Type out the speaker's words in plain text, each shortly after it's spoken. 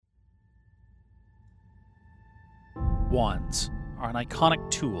Wands are an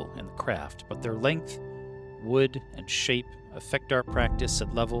iconic tool in the craft, but their length, wood, and shape affect our practice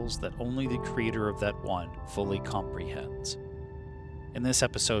at levels that only the creator of that wand fully comprehends. In this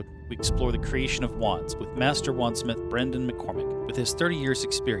episode, we explore the creation of wands with Master Wandsmith Brendan McCormick. With his 30 years'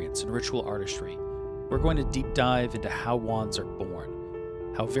 experience in ritual artistry, we're going to deep dive into how wands are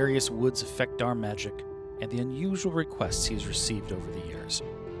born, how various woods affect our magic, and the unusual requests he has received over the years.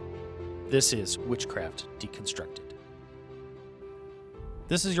 This is Witchcraft Deconstructed.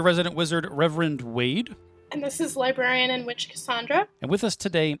 This is your resident wizard, Reverend Wade. And this is librarian and witch Cassandra. And with us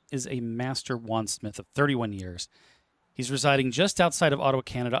today is a Master Wandsmith of 31 years. He's residing just outside of Ottawa,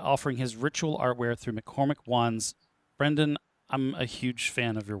 Canada, offering his ritual artware through McCormick Wands. Brendan, I'm a huge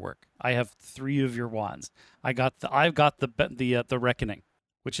fan of your work. I have 3 of your wands. I've got the Reckoning,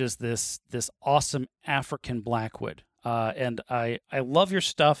 which is this awesome African blackwood. And I love your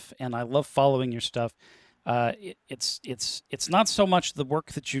stuff, and I love following your stuff. It's not so much the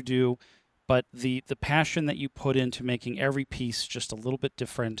work that you do, but the passion that you put into making every piece just a little bit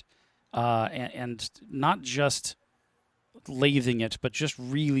different, and not just lathing it, but just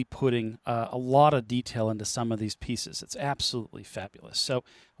really putting a lot of detail into some of these pieces. It's absolutely fabulous. So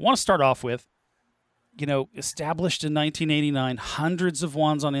I want to start off with, established in 1989, hundreds of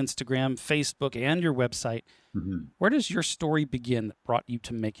wands on Instagram, Facebook, and your website. Mm-hmm. Where does your story begin that brought you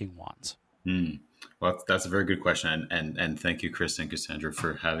to making wands? Well, that's a very good question. And thank you, Chris and Cassandra,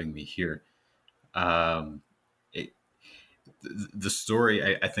 for having me here. The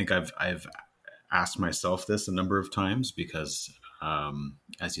story, I think I've asked myself this a number of times because,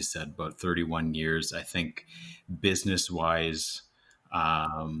 as you said, about 31 years, I think business-wise,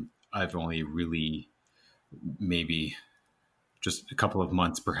 I've only really maybe just a couple of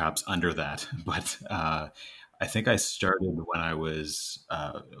months perhaps under that. But I think I started when I was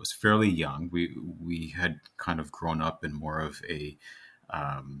fairly young. We had kind of grown up in more of a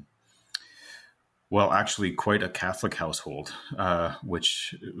actually quite a Catholic household,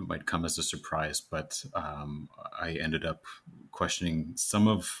 which might come as a surprise, but I ended up questioning some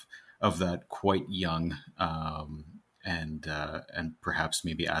of that quite young, and perhaps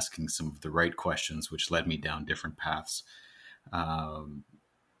maybe asking some of the right questions, which led me down different paths,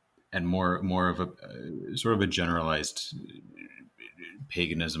 and more of a sort of a generalized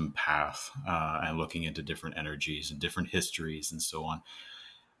paganism path, and looking into different energies and different histories and so on.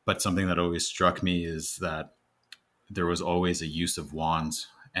 But something that always struck me is that there was always a use of wands.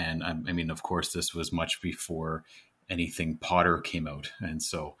 And I mean, of course, this was much before anything Potter came out. And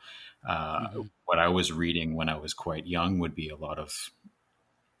so what I was reading when I was quite young would be a lot of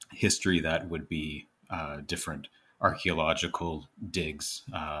history that would be different archaeological digs,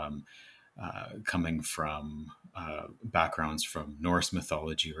 coming from backgrounds from Norse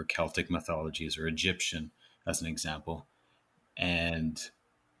mythology or Celtic mythologies or Egyptian, as an example. And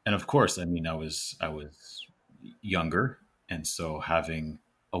of course, I mean, I was younger, and so having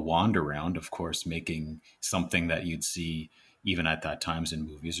a wand around, of course, making something that you'd see even at that times in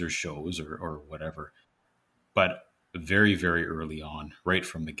movies or shows or whatever. But very, very early on, right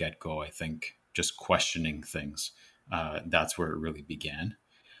from the get-go, I think just questioning things, that's where it really began.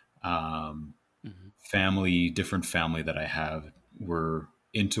 Different family that I have were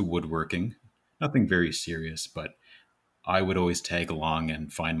into woodworking, nothing very serious, but I would always tag along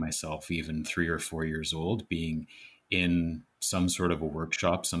and find myself even 3 or 4 years old being in some sort of a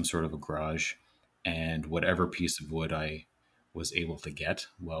workshop, some sort of a garage, and whatever piece of wood I was able to get,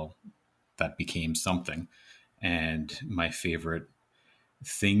 well, that became something. And my favorite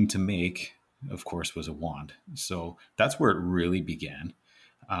thing to make, of course, was a wand. So that's where it really began.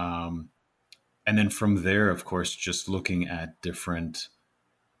 And then from there, of course, just looking at different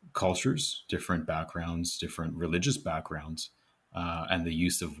cultures, different backgrounds, different religious backgrounds, and the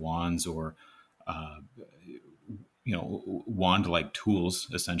use of wands or, wand-like tools,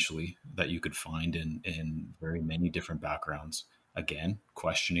 essentially, that you could find in very many different backgrounds. Again,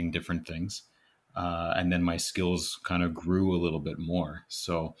 questioning different things. And then my skills kind of grew a little bit more.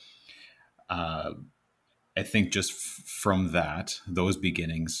 So I think just from those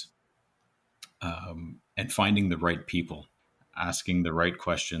beginnings, and finding the right people, asking the right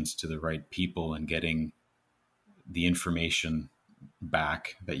questions to the right people and getting the information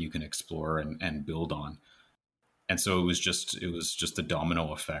back that you can explore and build on. And so it was just a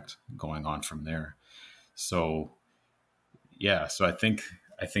domino effect going on from there. So, yeah, so I think,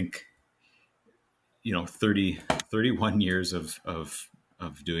 31 years of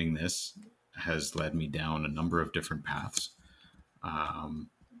doing this has led me down a number of different paths.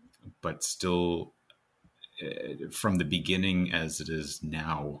 But still, from the beginning as it is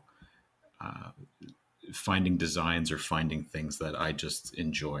now, finding designs or finding things that I just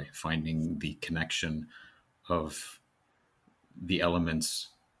enjoy, finding the connection of the elements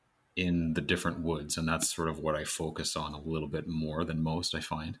in the different woods. And that's sort of what I focus on a little bit more than most, I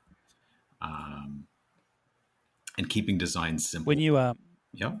find. Um, and keeping designs When simple. you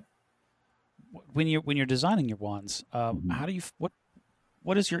Yeah. when you're designing your wands, Mhm. how do you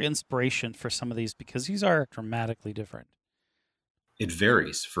what is your inspiration for some of these? Because these are dramatically different. It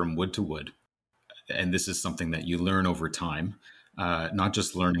varies from wood to wood. And this is something that you learn over time, not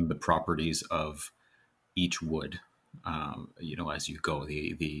just learning the properties of each wood, as you go,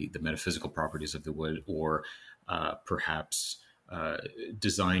 the metaphysical properties of the wood, or perhaps uh,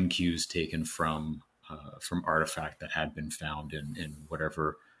 design cues taken from artifact that had been found in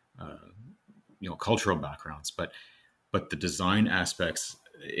whatever cultural backgrounds. But the design aspects,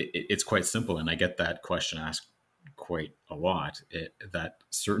 it's quite simple, and I get that question asked quite a lot. That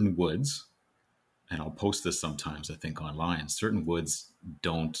certain woods, and I'll post this sometimes, I think, online, certain woods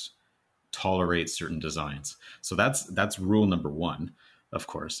don't tolerate certain designs. So that's rule number one, of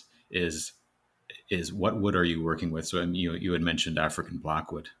course, is what wood are you working with? So I mean, you had mentioned African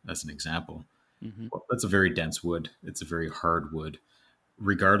blackwood as an example. Hmm. Well, that's a very dense wood. It's a very hard wood.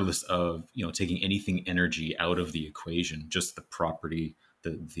 Regardless of taking anything energy out of the equation, just the property,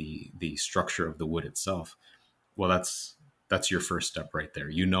 the structure of the wood itself. Well, that's your first step right there.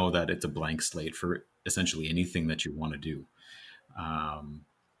 You know that it's a blank slate for essentially anything that you want to do. Um,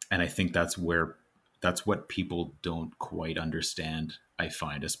 and I think that's what people don't quite understand. I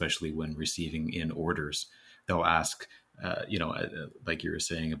find, especially when receiving in orders, they'll ask, like you were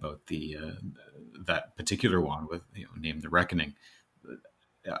saying about the that particular one with name the reckoning.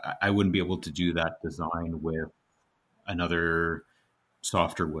 I wouldn't be able to do that design with another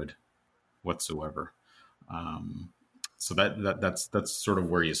softer wood whatsoever. Um, so that's sort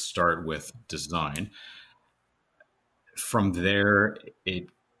of where you start with design. From there, it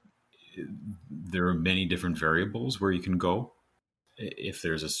there are many different variables where you can go. If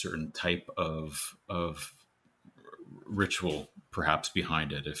there's a certain type of ritual perhaps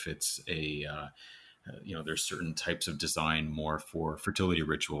behind it, if it's there's certain types of design more for fertility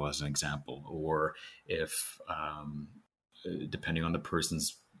ritual as an example, or if depending on the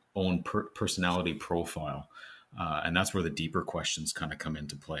person's own personality profile, and that's where the deeper questions kind of come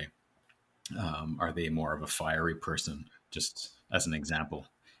into play. Are they more of a fiery person, just as an example?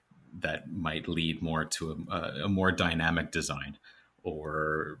 That might lead more to a more dynamic design,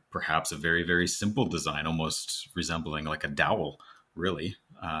 or perhaps a very, very simple design, almost resembling like a dowel, really,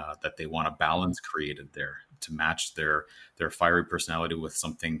 that they want a balance created there to match their fiery personality with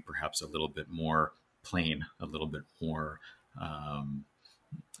something perhaps a little bit more plain, a little bit more, um,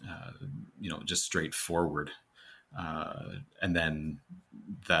 uh, just straightforward. And then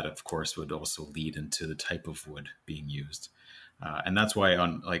that, of course, would also lead into the type of wood being used. And that's why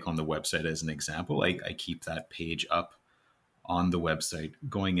on the website, as an example, I keep that page up on the website,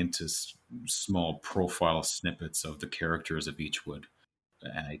 going into small profile snippets of the characters of each wood,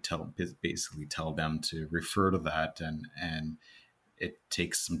 and I basically tell them to refer to that, and it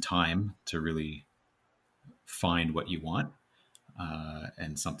takes some time to really find what you want,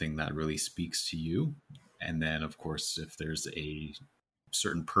 and something that really speaks to you. And then, of course, if there's a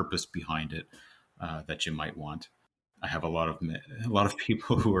certain purpose behind it that you might want, I have a lot of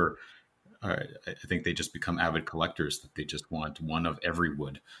people who are I think they just become avid collectors. That they just want one of every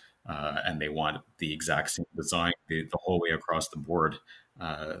wood, and they want the exact same design the whole way across the board.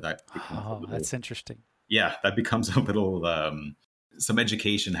 That becomes a Oh, little, that's interesting. yeah, that becomes a little some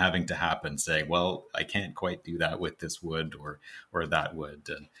education having to happen. Saying, well, I can't quite do that with this wood or that wood.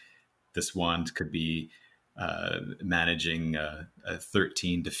 And this wand could be managing a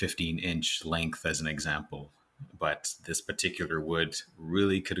 13 to 15-inch length as an example, but this particular wood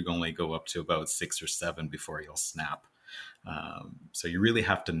really could only go up to about 6 or 7 before you'll snap. So you really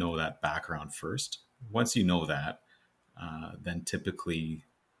have to know that background first. Once you know that, then typically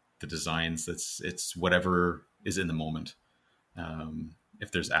the designs, it's whatever is in the moment.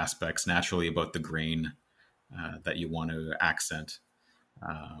 If there's aspects naturally about the grain that you want to accent,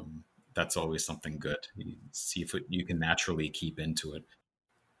 um, that's always something good. You see if you can naturally keep into it.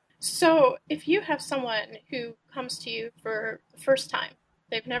 So, if you have someone who comes to you for the first time,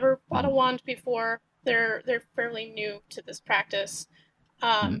 they've never bought a Mhm. wand before, they're fairly new to this practice,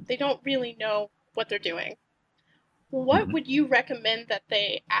 Mhm. they don't really know what they're doing. What Mhm. would you recommend that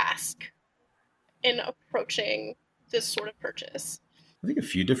they ask in approaching this sort of purchase? I think a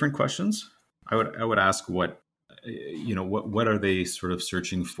few different questions. I would ask what are they sort of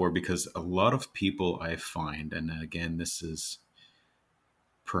searching for, because a lot of people I find, and again, this is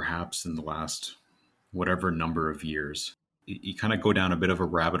perhaps in the last whatever number of years, you kind of go down a bit of a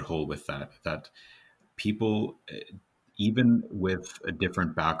rabbit hole with that people, even with a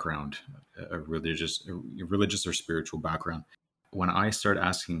different background, a religious or spiritual background, when I start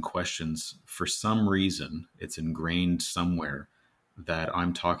asking questions, for some reason, it's ingrained somewhere that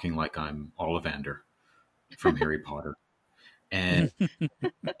I'm talking like I'm Ollivander from Harry Potter. And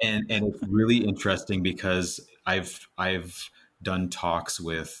and it's really interesting because I've done talks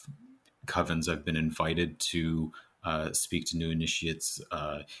with covens. I've been invited to speak to new initiates.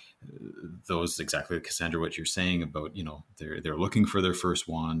 Those exactly, Cassandra, what you're saying about, they're looking for their first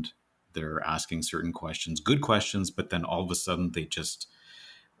wand. They're asking certain questions, good questions, but then all of a sudden they just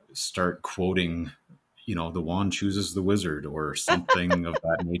start quoting, the wand chooses the wizard or something of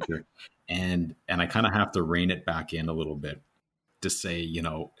that nature. And I kind of have to rein it back in a little bit to say,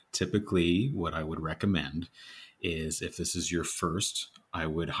 typically what I would recommend is, if this is your first, I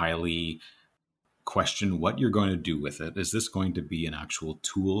would highly question what you're going to do with it. Is this going to be an actual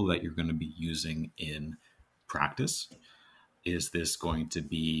tool that you're going to be using in practice? Is this going to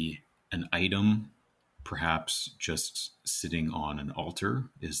be an item, perhaps just sitting on an altar?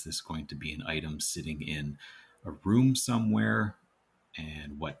 Is this going to be an item sitting in a room somewhere?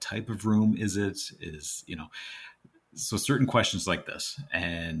 And what type of room is it? So certain questions like this,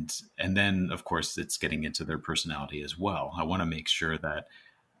 and then of course it's getting into their personality as well. I want to make sure that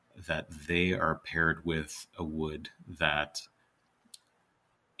they are paired with a wood that,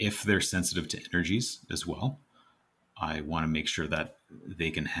 if they're sensitive to energies as well, I want to make sure that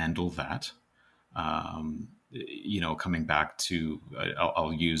they can handle that. Coming back to,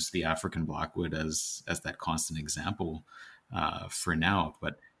 I'll use the African blackwood as that constant example for now,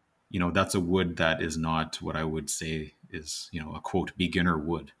 but that's a wood that is not what I would say is, a quote beginner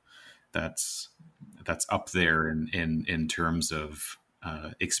wood. That's up there in terms of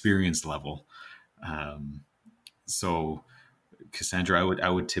experience level. So Cassandra, I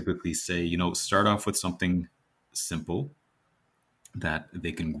would typically say, start off with something simple that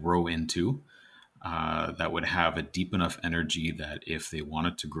they can grow into, that would have a deep enough energy that if they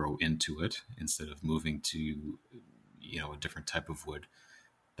wanted to grow into it, instead of moving to, a different type of wood,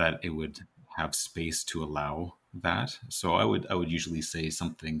 that it would have space to allow that. So I would usually say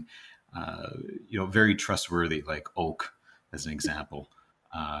something, very trustworthy, like oak as an example,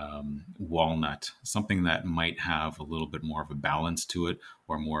 walnut, something that might have a little bit more of a balance to it,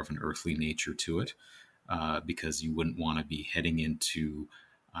 or more of an earthly nature to it, because you wouldn't want to be heading into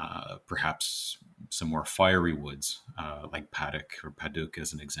perhaps some more fiery woods, like paddock or paduk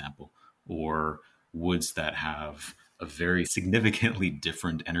as an example, or woods that have a very significantly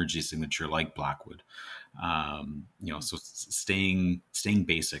different energy signature like blackwood. So staying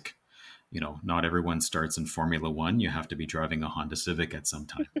basic. Not everyone starts in Formula One. You have to be driving a Honda Civic at some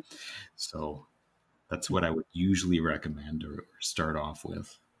time. So that's what I would usually recommend or start off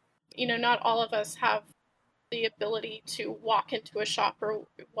with. Not all of us have the ability to walk into a shop or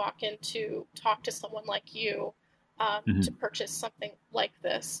talk to someone like you to purchase something like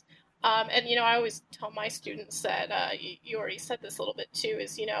this. And I always tell my students that you already said this a little bit too,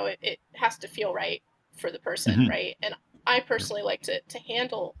 is, it has to feel right for the person, right? And I personally like to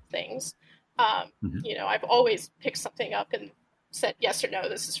handle things. I've always picked something up and said yes or no,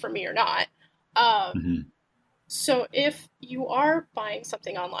 this is for me or not. So if you are buying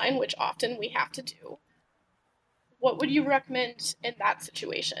something online, which often we have to do, what would you recommend in that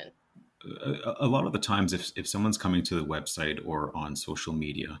situation? A lot of the times, if someone's coming to the website or on social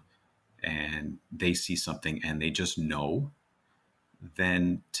media and they see something and they just know,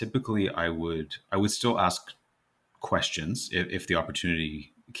 then typically I would still ask questions if the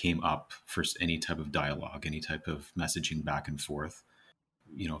opportunity came up for any type of dialogue, any type of messaging back and forth.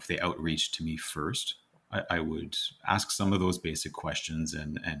 If they outreach to me first, I would ask some of those basic questions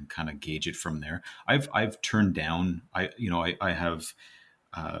and kind of gauge it from there. I've turned down, I have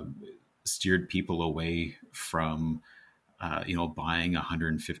steered people away from buying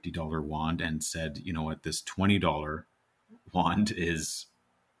 $150 wand and said, what, this $20 wand is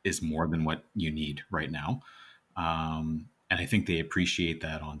more than what you need right now. And I think they appreciate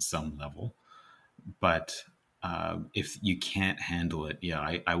that on some level. But if you can't handle it,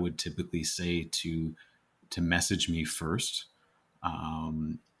 I would typically say to message me first.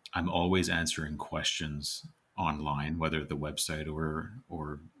 I'm always answering questions online, whether the website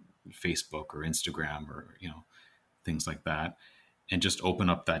or Facebook or Instagram or things like that, and just open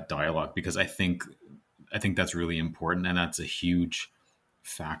up that dialogue, because I think that's really important, and that's a huge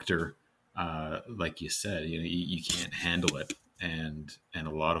factor. Like you said, you can't handle it, and a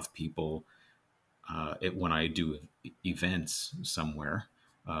lot of people, when I do events somewhere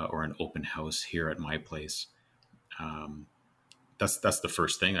or an open house here at my place, that's the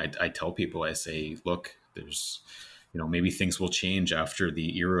first thing I tell people. I say, look, there's, maybe things will change after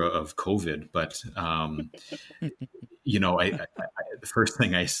the era of COVID, but the first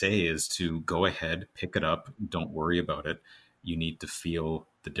thing I say is to go ahead, pick it up, don't worry about it. You need to feel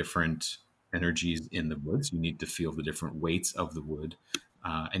the different energies in the woods. You need to feel the different weights of the wood,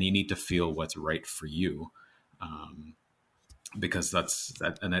 and you need to feel what's right for you. Because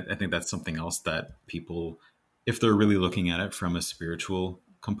and I think that's something else that people, if they're really looking at it from a spiritual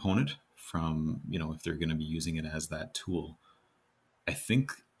component, from, if they're going to be using it as that tool, I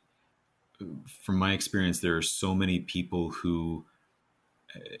think from my experience, there are so many people who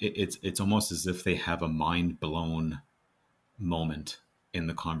it's almost as if they have a mind blown moment in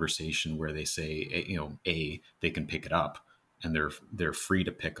the conversation where they say, they can pick it up and they're free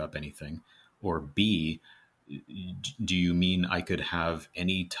to pick up anything, or B, do you mean I could have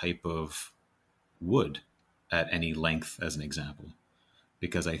any type of wood at any length, as an example?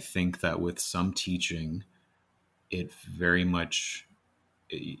 Because I think that with some teaching, it very much,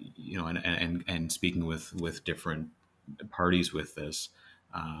 and speaking with different parties with this,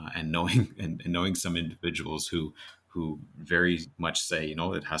 and knowing some individuals who very much say,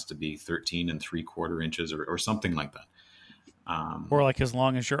 it has to be 13 3/4 inches or something like that. Or like as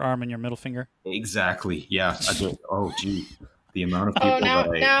long as your arm and your middle finger. Exactly. Yeah. Oh, gee. The amount of people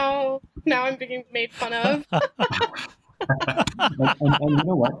now I'm being made fun of. and you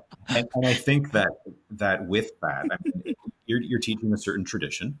know what? And I think that with that, I mean, you're teaching a certain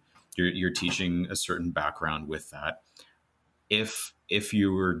tradition. You're teaching a certain background with that. If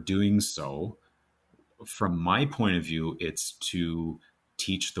you were doing so, from my point of view, it's to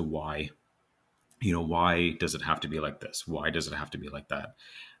teach the why. Why does it have to be like this? Why does it have to be like that?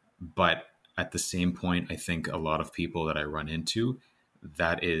 But at the same point, I think a lot of people that I run into,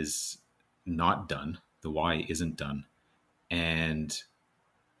 that is not done. The why isn't done. And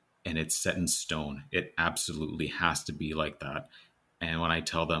it's set in stone. It absolutely has to be like that. And when I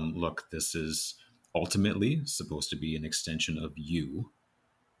tell them, look, this is ultimately supposed to be an extension of you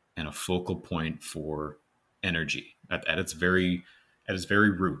and a focal point for energy at its very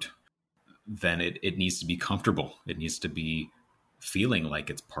root, then it needs to be comfortable. It needs to be feeling like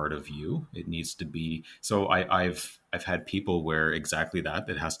it's part of you. It needs to be. So I've had people where exactly that,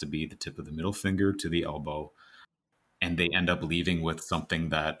 it has to be the tip of the middle finger to the elbow, and they end up leaving with something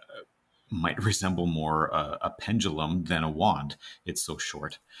that might resemble more a pendulum than a wand. It's so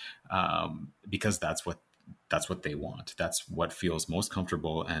short, because that's what they want. That's what feels most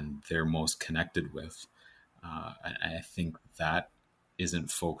comfortable and they're most connected with. And I think that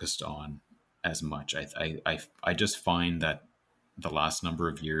isn't focused on as much. I just find that the last number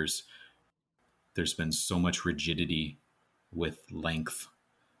of years, there's been so much rigidity with length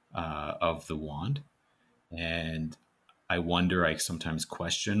of the wand. And I wonder, I sometimes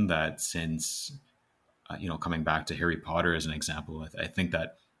question that, since, coming back to Harry Potter as an example, I think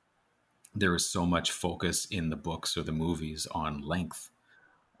that there was so much focus in the books or the movies on length.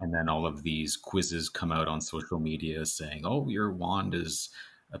 And then all of these quizzes come out on social media saying, oh, your wand is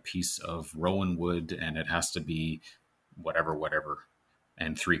a piece of rowan wood and it has to be whatever,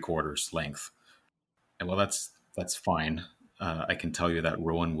 and 3/4 length. And well, that's fine. I can tell you that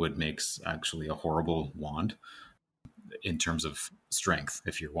rowan wood makes actually a horrible wand in terms of strength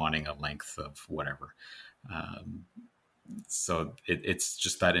if you're wanting a length of whatever. So it's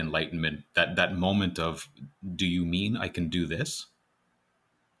just that enlightenment, that moment of, do you mean I can do this?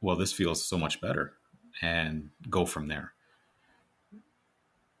 Well, this feels so much better, and go from there.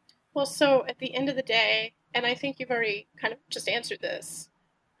 Well, so at the end of the day, and I think you've already kind of just answered this,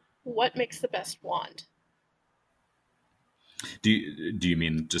 what makes the best wand? Do you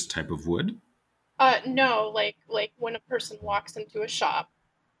mean just type of wood? No, like when a person walks into a shop,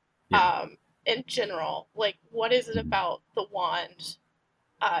 in general, like, what is it about the wand?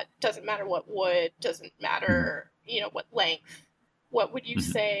 Doesn't matter what wood, doesn't matter, what length. What would you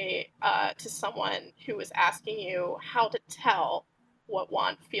say to someone who is asking you how to tell what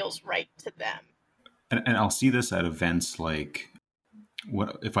wand feels right to them? And I'll see this at events like,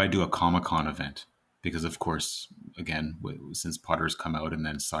 what if I do a Comic-Con event? Because of course, again, since Potter's come out and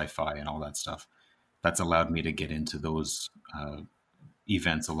then sci-fi and all that stuff, that's allowed me to get into those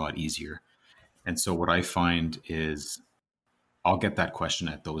events a lot easier. And so what I find is, I'll get that question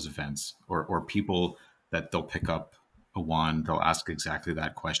at those events, or people that they'll pick up a wand, they'll ask exactly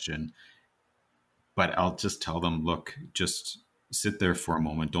that question. But I'll just tell them, look, just sit there for a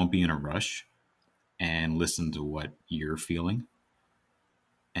moment. Don't be in a rush, and listen to what you're feeling,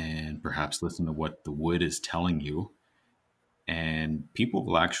 and perhaps listen to what the wood is telling you. And people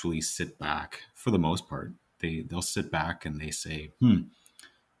will actually sit back for the most part. They'll sit back and they say,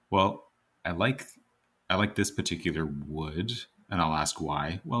 well, I like I like this particular wood, and I'll ask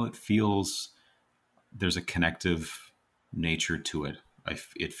why. Well, it feels there's a connective nature to it.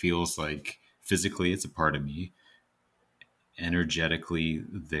 It feels like physically it's a part of me. Energetically,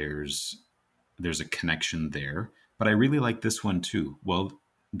 there's a connection there. But I really like this one too. Well,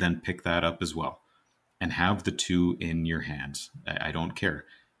 then pick that up as well and have the two in your hands. I don't care.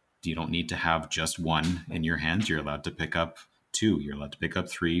 You don't need to have just one in your hands. You're allowed to pick up two. You're allowed to pick up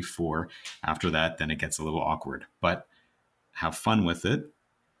three, four. After that, then it gets a little awkward. But have fun with it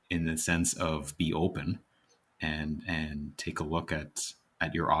in the sense of be open and take a look at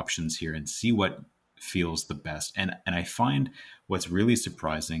your options here and see what feels the best. And I find what's really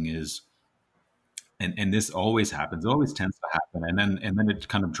surprising is and this always happens, it always tends to happen, and then it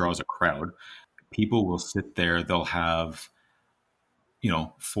kind of draws a crowd. People will sit there, they'll have,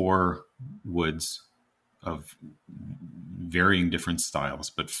 four woods of varying different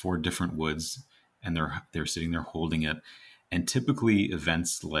styles, but four different woods, and they're sitting there holding it. And typically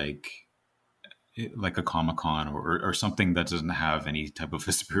events like a Comic-Con or something that doesn't have any type of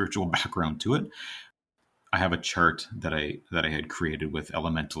a spiritual background to it. I have a chart that I had created with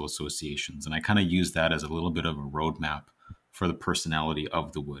elemental associations, and I kind of use that as a little bit of a roadmap for the personality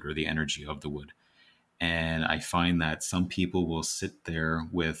of the wood or the energy of the wood. And I find that some people will sit there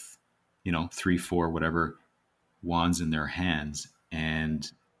with, three, four, whatever wands in their hands,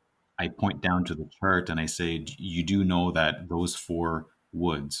 and I point down to the chart and I say, you do know that those four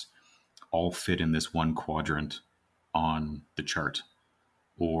woods all fit in this one quadrant on the chart,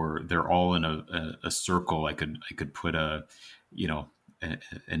 or they're all in a circle. I could put an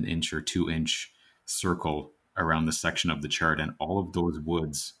inch or 2 inch circle around the section of the chart, and all of those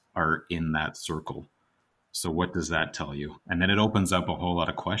woods are in that circle. So what does that tell you? And then it opens up a whole lot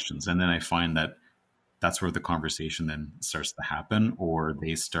of questions. And then I find that that's where the conversation then starts to happen, or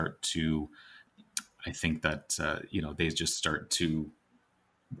they start to, I think that, they just start to,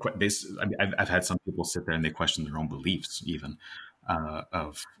 I've had some people sit there and they question their own beliefs even,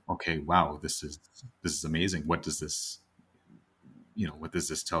 of, okay, wow, this is amazing. What does this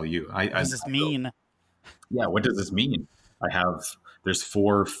tell you? What does this mean? Yeah. What does this mean? There's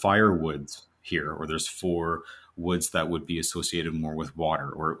four firewoods here, or there's four woods that would be associated more with water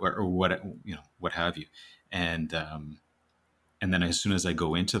or what have you. And then as soon as I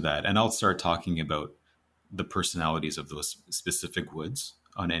go into that, and I'll start talking about the personalities of those specific woods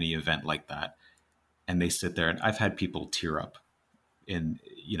on any event like that. And they sit there, and I've had people tear up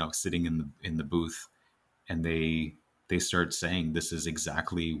sitting in the booth, and they start saying, this is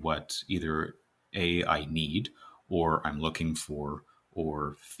exactly what either I need, or I'm looking for,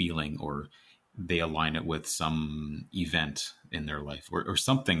 or feeling, or they align it with some event in their life, or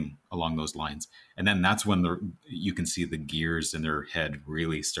something along those lines. And then that's when you can see the gears in their head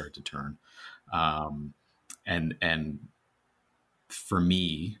really start to turn. And for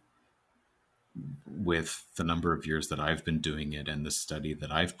me, with the number of years that I've been doing it and the study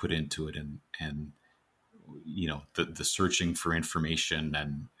that I've put into it, and the searching for information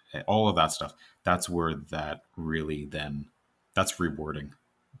and all of that stuff, that's where that really that's rewarding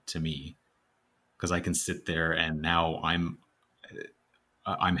to me, because I can sit there and now I'm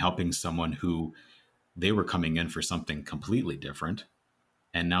helping someone who they were coming in for something completely different,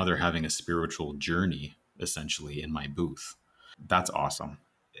 and now they're having a spiritual journey essentially in my booth. That's awesome.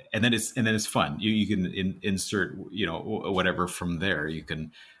 And then it's fun. You can insert whatever from there. You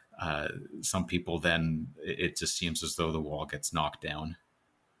can some people, then it just seems as though the wall gets knocked down,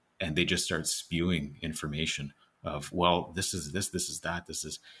 and they just start spewing information of, well, this is this is that, this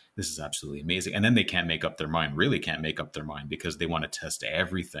is absolutely amazing. And then they can't make up their mind, really can't make up their mind, because they want to test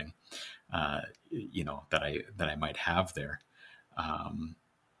everything that I might have there.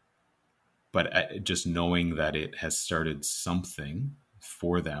 But just knowing that it has started something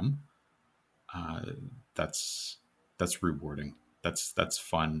for them, that's rewarding. That's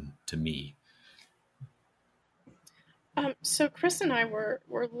fun to me. So Chris and I were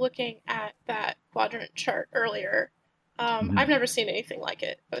looking at that quadrant chart earlier. I've never seen anything like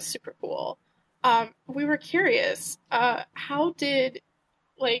it. It was super cool. We were curious, how did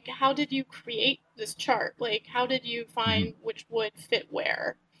you create this chart? Like, how did you find which would fit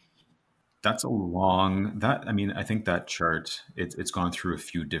where? That's I think that chart, it's gone through a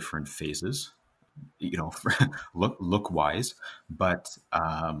few different phases, look wise, but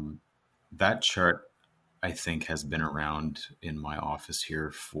that chart, I think, has been around in my office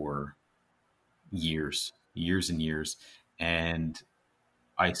here for years and years. And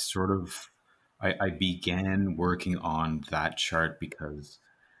I I began working on that chart because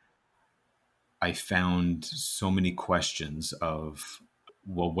I found so many questions of,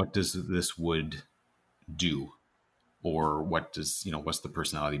 well, what does this wood do? Or what does, what's the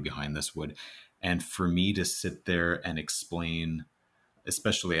personality behind this wood? And for me to sit there and explain,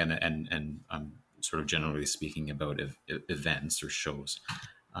 especially, and I'm sort of generally speaking about events or shows,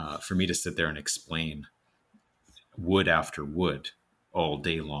 for me to sit there and explain wood after wood all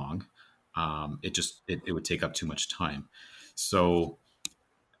day long, it would take up too much time. So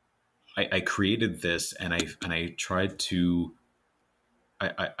I created this, and I tried to.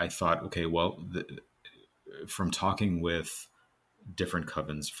 I thought, okay, well, from talking with different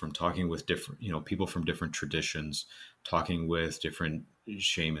covens, from talking with different, people from different traditions, talking with different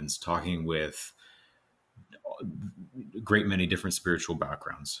shamans, talking with a great many different spiritual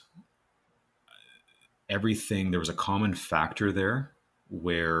backgrounds. Everything, there was a common factor there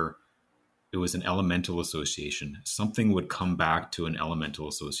where it was an elemental association. Something would come back to an elemental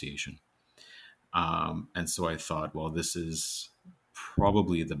association. And so I thought, well, this is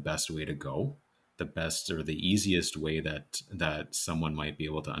probably the best way to go, the best or the easiest way that someone might be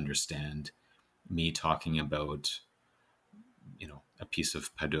able to understand me talking about, a piece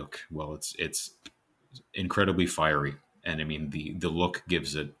of paduk. Well, it's incredibly fiery, and I mean the look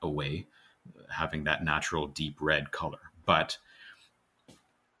gives it away, having that natural deep red color. But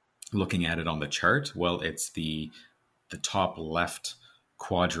looking at it on the chart, well, it's the top left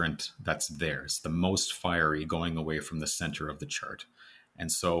quadrant that's there. It's the most fiery, going away from the center of the chart.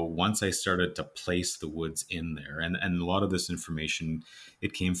 And so once I started to place the woods in there, and a lot of this information,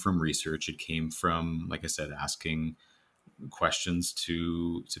 it came from research. It came from, like I said, asking questions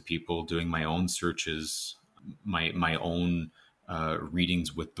to people, doing my own searches, my own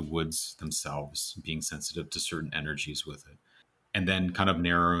readings with the woods themselves, being sensitive to certain energies with it, and then kind of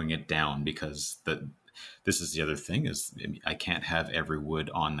narrowing it down, because this is the other thing is I can't have every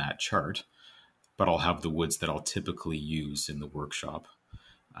wood on that chart, but I'll have the woods that I'll typically use in the workshop.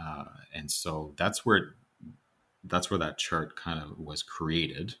 And so that's where that chart kind of was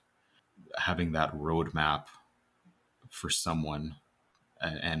created, having that roadmap for someone,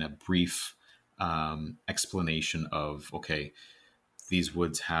 and a brief explanation of, okay, these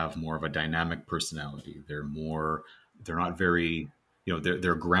woods have more of a dynamic personality. They're not very,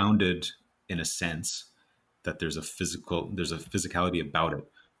 they're grounded in a sense that there's a physicality about it,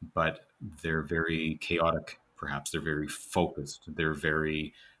 but they're very chaotic. Perhaps they're very focused.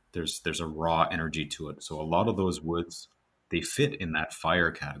 There's a raw energy to it. So a lot of those woods, they fit in that fire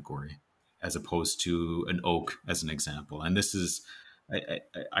category, as opposed to an oak, as an example. And this is,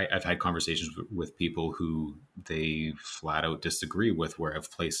 I've had conversations with people who they flat out disagree with where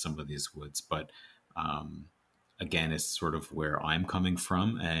I've placed some of these woods, but again, it's sort of where I'm coming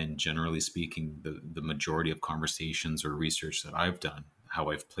from. And generally speaking, the majority of conversations or research that I've done, how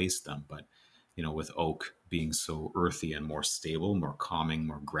I've placed them. But, with oak being so earthy and more stable, more calming,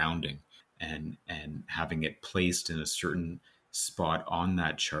 more grounding, and having it placed in a certain spot on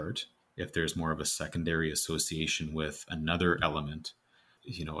that chart, if there's more of a secondary association with another element,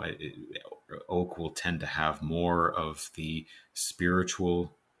 oak will tend to have more of the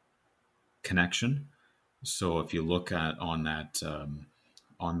spiritual connection. So if you look at on that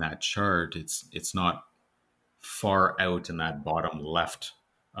chart, it's not far out in that bottom left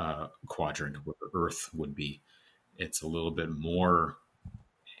quadrant where Earth would be. It's a little bit more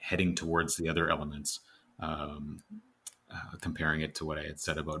heading towards the other elements, comparing it to what I had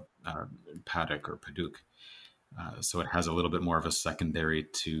said about paddock or paduk. So it has a little bit more of a secondary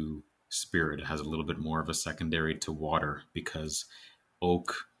to spirit. It has a little bit more of a secondary to water, because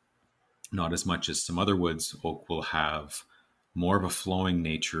oak, not as much as some other woods, oak will have more of a flowing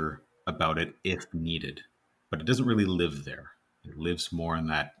nature about it if needed, but it doesn't really live there. It lives more in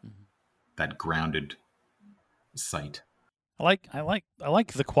that grounded site. I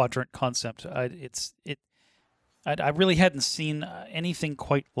like the quadrant concept. I really hadn't seen anything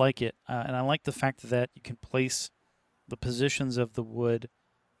quite like it, and I like the fact that you can place the positions of the wood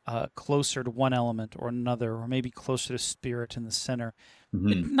closer to one element or another, or maybe closer to spirit in the center.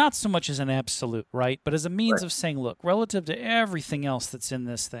 Mm-hmm. Not so much as an absolute, right? But as a means Right. of saying, look, relative to everything else that's in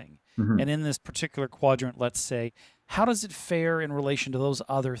this thing, Mm-hmm. and in this particular quadrant, let's say, how does it fare in relation to those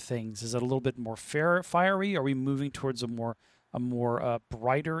other things? Is it a little bit more fiery? Are we moving towards a more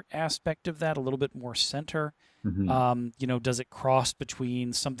brighter aspect of that, a little bit more center? Mm-hmm. Does it cross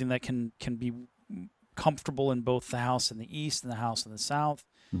between something that can be comfortable in both the house in the east and the house in the south?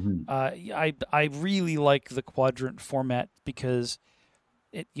 Mm-hmm. I really like the quadrant format because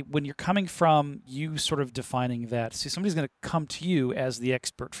when you're coming from you sort of defining that, see, somebody's going to come to you as the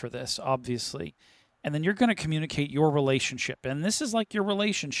expert for this, obviously, and then you're going to communicate your relationship, and this is like your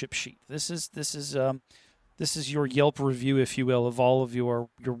relationship sheet. This is your Yelp review, if you will, of all of your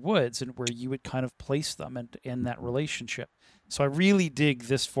woods and where you would kind of place them and in that relationship. So I really dig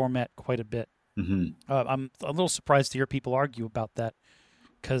this format quite a bit. I'm a little surprised to hear people argue about that,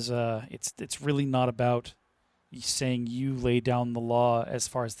 because it's really not about saying you lay down the law as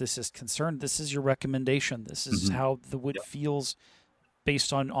far as this is concerned. This is your recommendation. This is how the wood feels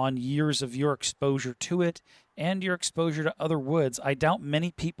based on years of your exposure to it and your exposure to other woods. I doubt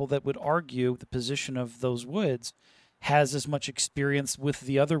many people that would argue the position of those woods has as much experience with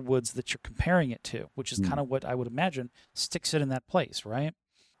the other woods that you're comparing it to, which is kind of what I would imagine sticks it in that place, right?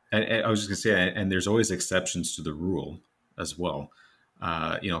 And I was just going to say, and there's always exceptions to the rule as well.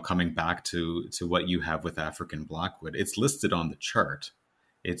 Coming back to what you have with African blackwood, it's listed on the chart.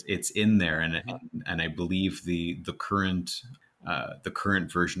 It's in there, and I believe the current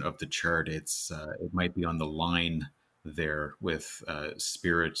version of the chart, it might be on the line there with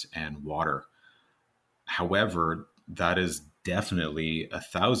spirit and water. However, that is definitely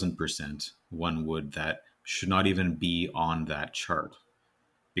 1,000% one wood that should not even be on that chart,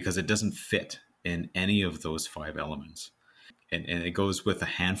 because it doesn't fit in any of those 5 elements. And it goes with a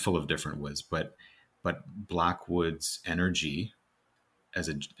handful of different woods, but blackwood's energy, as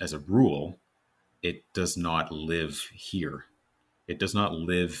a rule, it does not live here. It does not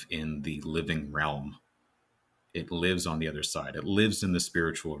live in the living realm. It lives on the other side. It lives in the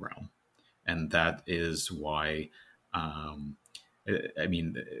spiritual realm. And that is why,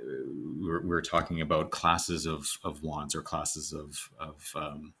 we're talking about classes of wands, or classes of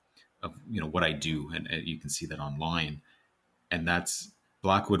what I do. And you can see that online. And that's,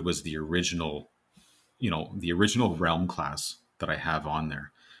 blackwood was the original realm class that I have on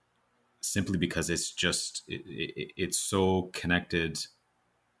there, simply because it's so connected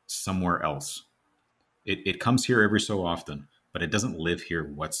somewhere else. It comes here every so often, but it doesn't live here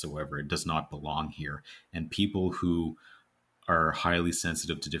whatsoever. It does not belong here. And people who are highly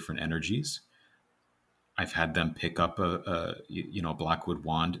sensitive to different energies, I've had them pick up a blackwood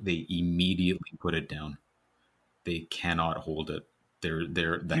wand. They immediately put it down. They cannot hold it.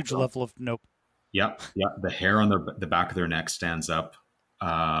 They're huge level of nope. Yeah. The hair on the back of their neck stands up.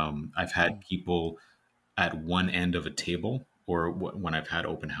 I've had people at one end of a table, or when I've had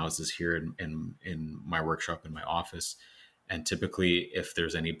open houses here in my workshop, in my office, and typically if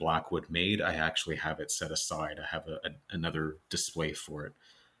there's any blackwood made, I actually have it set aside. I have another display for it,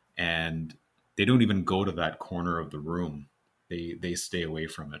 and they don't even go to that corner of the room. They stay away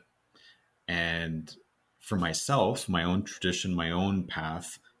from it. And for myself, my own tradition, my own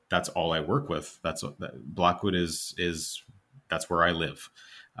path, that's all I work with. Blackwood is that's where I live.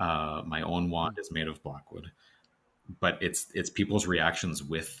 My own wand is made of blackwood, but it's people's reactions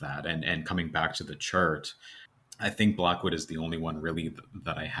with that. And coming back to the chart, I think blackwood is the only one really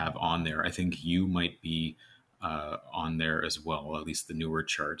that I have on there. I think you might be on there as well, at least the newer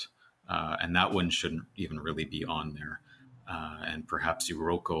chart. And that one shouldn't even really be on there. And perhaps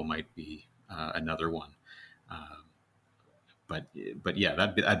Uroko might be another one. But yeah,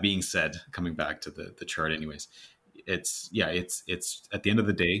 that being said, coming back to the chart anyways, it's at the end of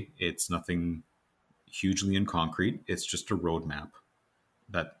the day, it's nothing hugely in concrete. It's just a roadmap.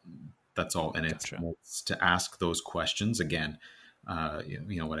 That's all. And it's to ask those questions again.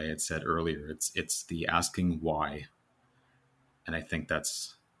 What I had said earlier, it's the asking why. And I think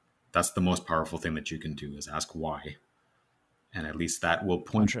that's the most powerful thing that you can do, is ask why. And at least that will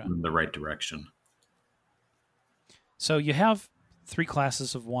point you in the right direction. So you have 3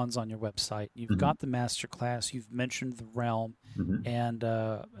 classes of wands on your website. You've got the master class. You've mentioned the realm, and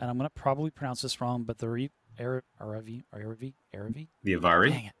I'm going to probably pronounce this wrong, but the Aravi. The Avari.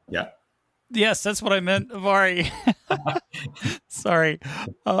 Dang it. Yeah. Yes, that's what I meant. Avari. Sorry.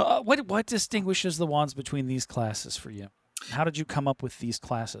 What distinguishes the wands between these classes for you? How did you come up with these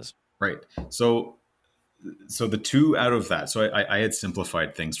classes? Right. So the 2 out of that, so I had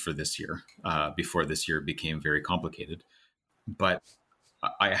simplified things for this year, before this year became very complicated, but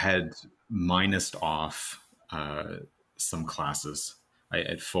I had minused off some classes. I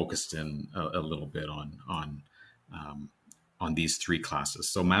had focused in a little bit on these 3 classes.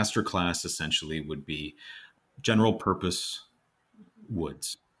 So master class essentially would be general purpose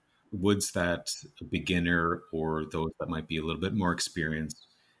woods that a beginner, or those that might be a little bit more experienced,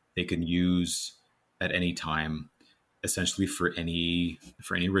 they can use at any time, essentially for any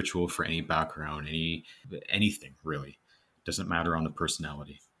ritual, for any background, anything really. Doesn't matter on the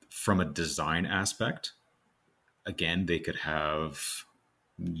personality. From a design aspect, again, they could have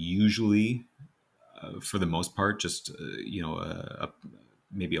usually, for the most part, just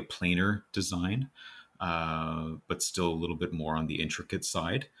maybe a plainer design, but still a little bit more on the intricate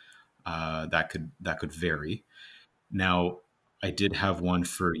side. That could vary. Now, I did have one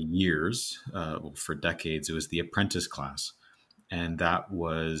for years, for decades. It was the apprentice class, and that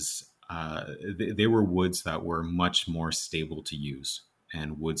was they were woods that were much more stable to use,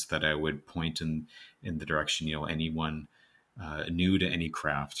 and woods that I would point in the direction anyone new to any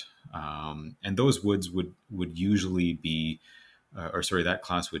craft. And those woods would usually be, or sorry, that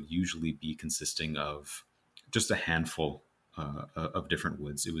class would usually be consisting of just a handful of different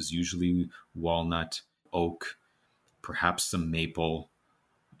woods. It was usually walnut, oak, perhaps some maple,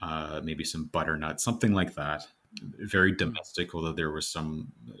 maybe some butternut, something like that. Very domestic, although there was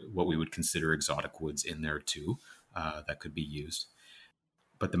some what we would consider exotic woods in there too, that could be used.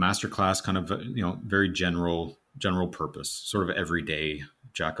 But the master class kind of very general purpose, sort of everyday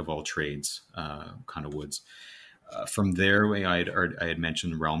jack of all trades kind of woods. From there, I had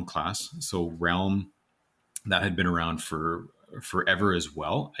mentioned realm class. So realm, that had been around for forever as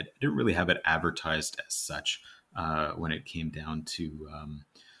well. I didn't really have it advertised as such when it came down to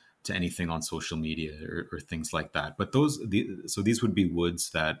anything on social media or things like that. But so these would be woods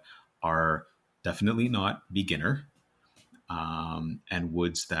that are definitely not beginner, and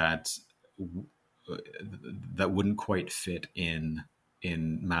woods that wouldn't quite fit in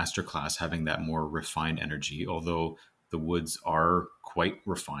masterclass, having that more refined energy. Although the woods are quite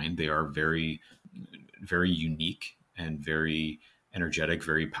refined, they are very, very unique and very energetic,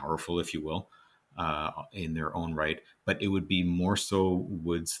 very powerful, if you will, in their own right. But it would be more so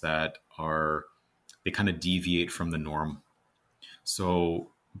woods that they kind of deviate from the norm.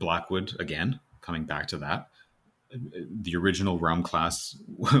 So blackwood, again, coming back to that, the original realm class,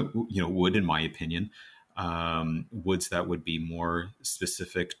 wood, in my opinion, woods that would be more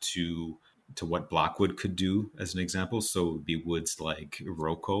specific to what blackwood could do, as an example. So it would be woods like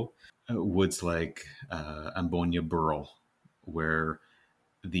Roko, woods like Ambonia burl, where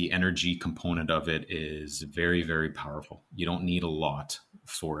the energy component of it is very, very powerful. You don't need a lot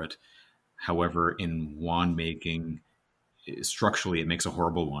for it. However, in wand making, structurally, it makes a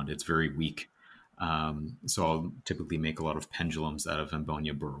horrible wand. It's very weak. So I'll typically make a lot of pendulums out of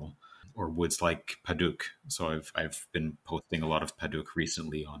Ambonia burl, or woods like Paduk. So I've been posting a lot of Paduk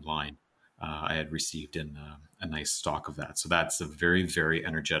recently online. I had received in a nice stock of that. So that's a very, very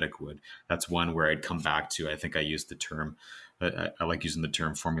energetic wood. That's one where I'd come back to. I think I used the term, I like using the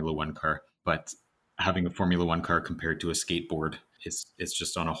term Formula One car, but having a Formula One car compared to a skateboard, it's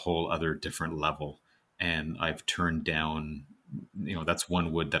just on a whole other different level. And I've turned down, that's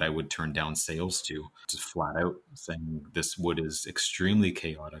one wood that I would turn down sales to, just flat out saying this wood is extremely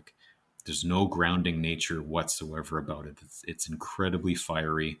chaotic. There's no grounding nature whatsoever about it. It's incredibly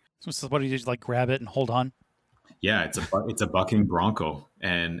fiery. So what do you do? Like grab it and hold on? Yeah, it's a bucking bronco,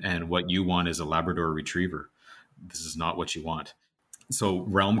 and what you want is a Labrador Retriever. This is not what you want. So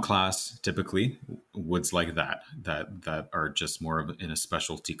realm class, typically woods like that are just more of in a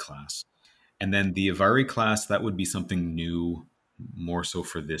specialty class. And then the Avari class, that would be something new, more so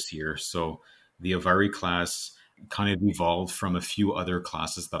for this year. So the Avari class kind of evolved from a few other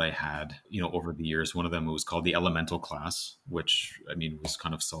classes that I had, over the years. One of them was called the Elemental class, which, was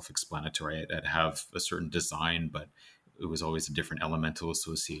kind of self-explanatory. I'd have a certain design, but it was always a different elemental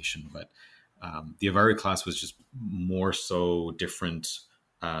association. But the Avari class was just more so different,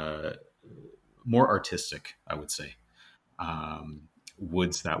 more artistic, I would say.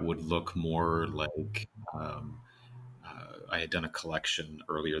 Woods that would look more like, I had done a collection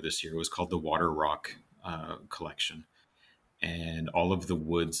earlier this year. It was called the Water Rock collection, and all of the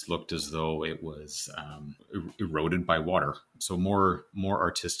woods looked as though it was eroded by water. So more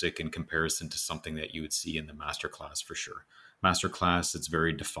artistic in comparison to something that you would see in the masterclass, for sure. Masterclass, it's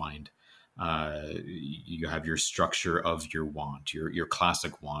very defined. You have your structure of your wand, your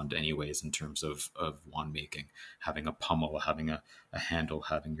classic wand, anyways, in terms of wand making, having a pummel, having a handle,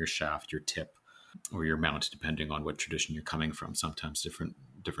 having your shaft, your tip, or your mount, depending on what tradition you're coming from. Sometimes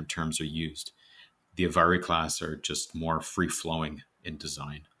different terms are used. The Avari class are just more free-flowing in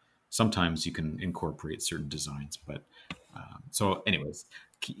design. Sometimes you can incorporate certain designs, but so anyways,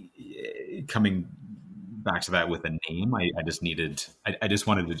 coming back to that with a name, I just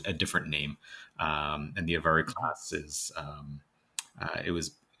wanted a different name, and the Avari class is it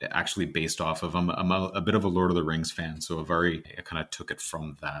was actually based off of, I'm a bit of a Lord of the Rings fan, so Avari, I kind of took it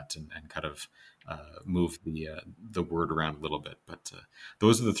from that and kind of moved the word around a little bit. But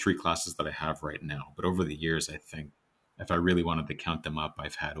those are the three classes that I have right now. But over the years, I think if I really wanted to count them up,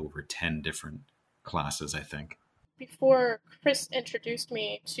 I've had over 10 different classes, I think. before Chris introduced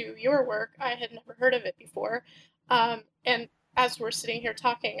me to your work, I had never heard of it before. And as we're sitting here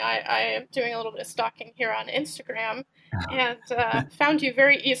talking, I am doing a little bit of stalking here on Instagram, and found you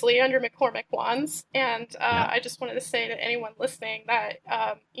very easily under McCormick Wands. And Yeah. I just wanted to say to anyone listening that,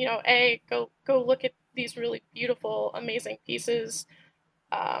 go look at these really beautiful, amazing pieces.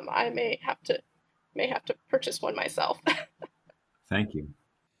 I may have to purchase one myself. Thank you.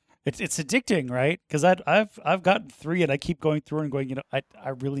 It's addicting, right? Because I've gotten 3 and I keep going through and going. I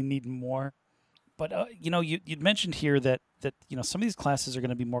really need more. But you'd mentioned here that some of these classes are going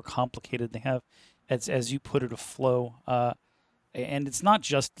to be more complicated. They have, as you put it, a flow. And it's not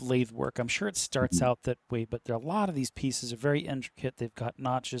just lathe work. I'm sure it starts Mhm. out that way, but a lot of these pieces are very intricate. They've got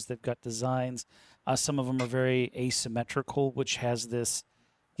notches, they've got designs. Some of them are very asymmetrical, which has this,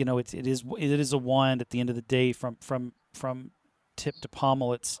 it is a wand at the end of the day from tip to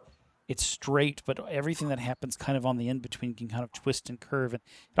pommel. It's straight, but everything that happens kind of on the in between can kind of twist and curve, and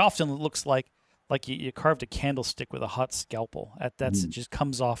it often looks like you carved a candlestick with a hot scalpel. It Mhm. just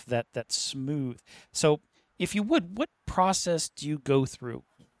comes off that smooth. So if you would, what process do you go through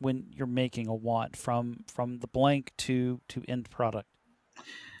when you're making a wand from the blank to end product?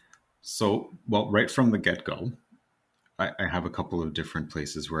 So, well, right from the get go, I have a couple of different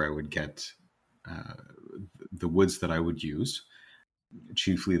places where I would get uh, the woods that I would use.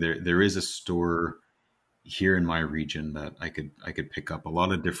 Chiefly, there is a store here in my region that I could pick up a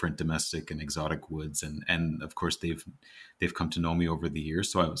lot of different domestic and exotic woods, and of course they've come to know me over the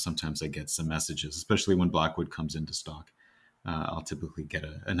years. So sometimes I get some messages, especially when blackwood comes into stock. I'll typically get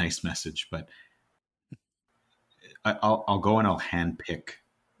a nice message, but I'll go and I'll hand pick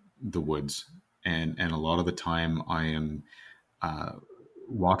the woods, and a lot of the time I am uh,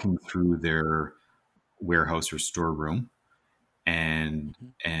 walking through their warehouse or storeroom, and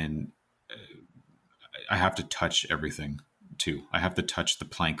Mhm. and I have to touch everything too. I have to touch the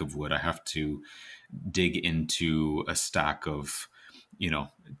plank of wood. I have to dig into a stack of,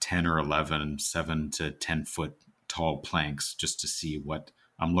 10 or 11, 7 to 10 foot tall planks just to see what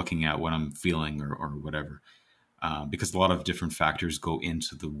I'm looking at, what I'm feeling, or whatever. Because a lot of different factors go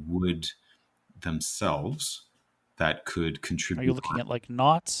into the wood themselves that could Are you contribute. looking at like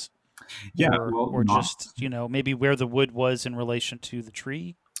knots, Yeah, well, or not. just maybe where the wood was in relation to the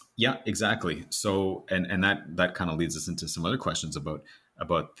tree? Yeah, exactly. So, and that kind of leads us into some other questions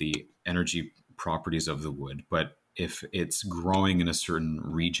about the energy properties of the wood. But if it's growing in a certain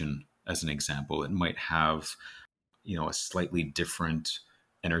region, as an example, it might have, a slightly different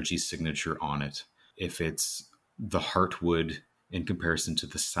energy signature on it. If it's the heartwood in comparison to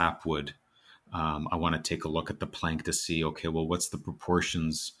the sapwood, I want to take a look at the plank to see, okay, well, what's the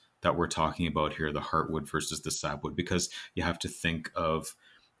proportions that we're talking about here, the heartwood versus the sapwood? Because you have to think of,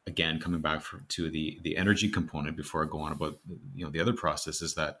 again, coming back to the energy component before I go on about the other process,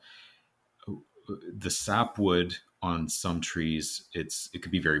 is that the sapwood on some trees, it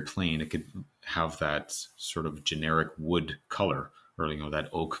could be very plain. It could have that sort of generic wood color, or that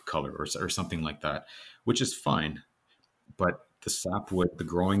oak color, or something like that, which is fine. But the sapwood, the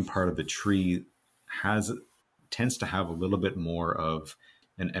growing part of the tree, has tends to have a little bit more of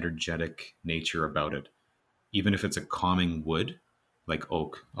an energetic nature about it, even if it's a calming wood like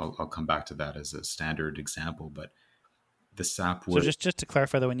oak. I'll come back to that as a standard example, but the So sapwood, just to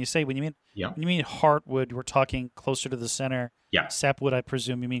clarify though, yeah, when you mean heartwood, we're talking closer to the center. yeah, Sapwood, I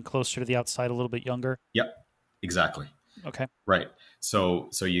presume you mean closer to the outside, a little bit younger. yeah, exactly. Okay. Right. So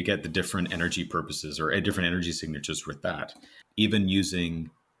you get the different energy purposes, or different energy signatures with that. Even using,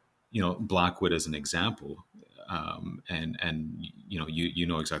 blackwood as an example, and you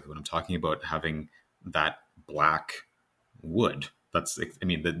know exactly what I'm talking about. Having that black wood. That's, I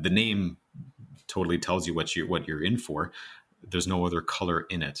mean, the name totally tells you what you're in for. There's no other color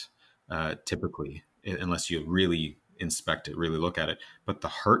in it, typically, unless you really inspect it, really look at it. But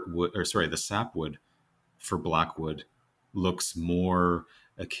the sapwood for blackwood looks more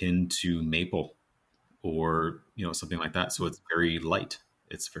akin to maple, or something like that. So it's very light.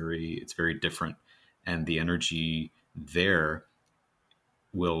 It's very different, and the energy there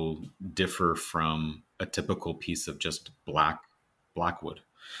will differ from a typical piece of just blackwood.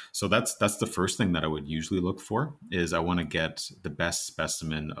 So that's the first thing that I would usually look for, is I want to get the best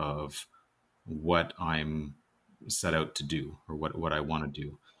specimen of what I'm set out to do, or what I want to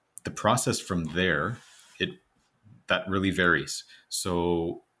do. The process from there, it that really varies.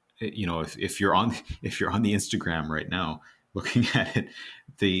 So, if you're on if you're on the Instagram right now looking at it,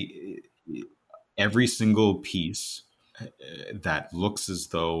 the every single piece that looks as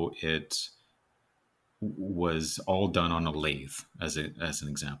though it was all done on a lathe, as an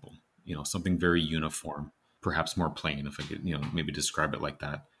example, something very uniform. perhaps more plain, if I could, maybe describe it like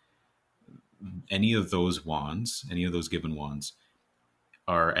that. Any of those wands, any of those given wands,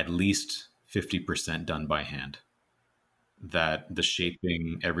 are at least 50% done by hand. That the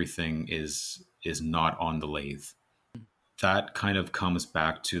shaping, everything is not on the lathe. That kind of comes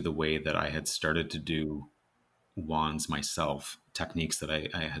back to the way that I had started to do wands myself, techniques that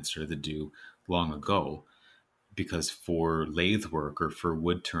I had started to do long ago. Because for lathe work or for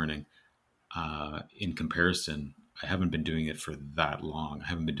wood turning, in comparison, I haven't been doing it for that long. I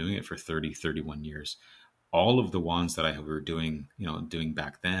haven't been doing it for 30, 31 years. All of the wands that I were doing, doing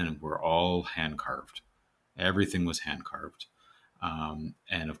back then were all hand carved. Everything was hand carved.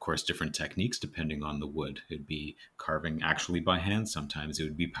 And of course, different techniques depending on the wood. It'd be carving actually by hand. Sometimes it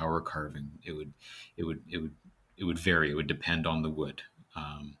would be power carving. It would vary. It would depend on the wood.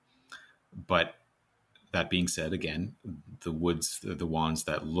 But that being said, again, the wands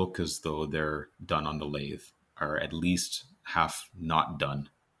that look as though they're done on the lathe are at least half not done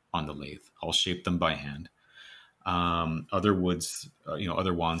on the lathe. I'll shape them by hand. Other woods,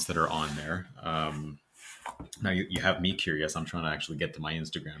 other wands that are on there. Now you have me curious. I'm trying to actually get to my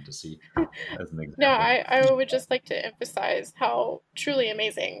Instagram to see as an example. No, I would just like to emphasize how truly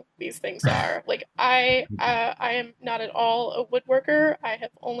amazing these things are. Like I am not at all a woodworker. I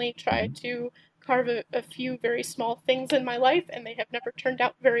have only tried to carve a few very small things in my life, and they have never turned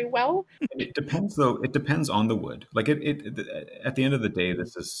out very well. It depends, though. It depends on the wood. Like it at the end of the day,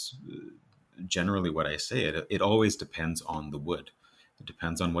 this is generally what I say. It always depends on the wood. It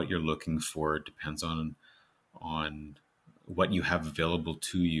depends on what you're looking for. It depends on what you have available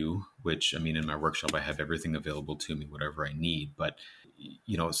to you, which, I mean, in my workshop, I have everything available to me, whatever I need. But,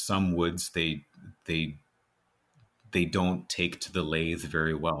 some woods, they don't take to the lathe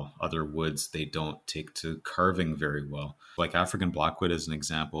very well. Other woods, they don't take to carving very well. Like African blackwood as an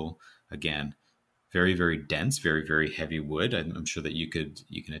example, again, very, very dense, very, very heavy wood. I'm sure that you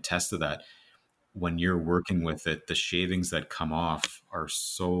can attest to that. When you're working with it, the shavings that come off are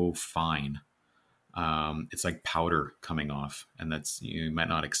so fine. It's like powder coming off, and you might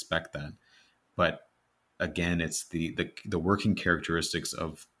not expect that. But again, it's the working characteristics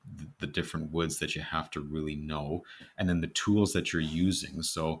of the different woods that you have to really know, and then the tools that you're using.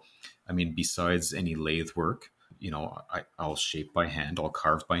 So, I mean, besides any lathe work, I'll shape by hand, I'll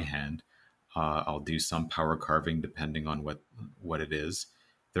carve by hand, I'll do some power carving depending on what it is.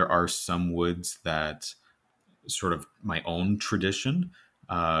 There are some woods that sort of my own tradition,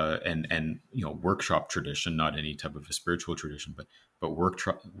 and workshop tradition, not any type of a spiritual tradition, but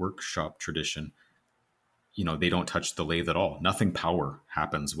workshop tradition. They don't touch the lathe at all. Nothing power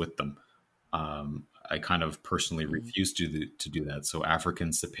happens with them. I kind of personally refuse to do that. So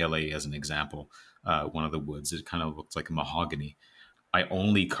African sapele, as an example, one of the woods, it kind of looks like a mahogany. I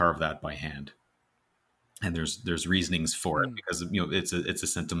only carve that by hand. And there's reasonings for it, because it's a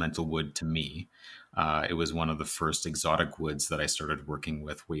sentimental wood to me. It was one of the first exotic woods that I started working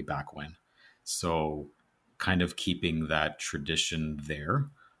with way back when. So kind of keeping that tradition there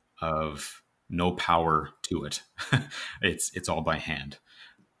of no power to it. It's all by hand.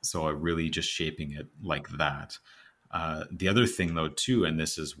 So I really just shaping it like that. The other thing though too, and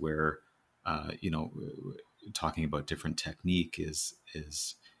this is where talking about different technique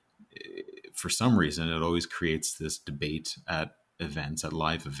is for some reason, it always creates this debate at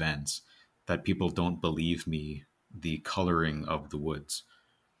live events, that people don't believe me, the coloring of the woods.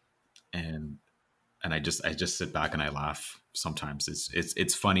 And I just sit back and I laugh sometimes.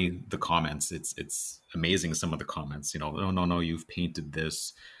 It's funny, the comments. It's amazing, some of the comments, no, you've painted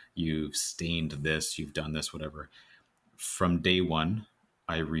this, you've stained this, you've done this, whatever. From day one,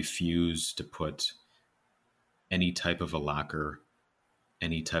 I refuse to put any type of a lacquer,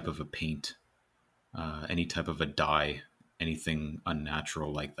 any type of a paint, any type of a dye, anything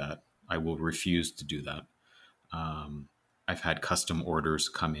unnatural like that. I will refuse to do that. I've had custom orders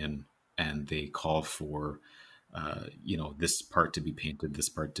come in and they call for, this part to be painted, this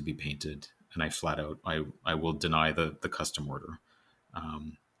part to be painted. And I flat out, I will deny the custom order.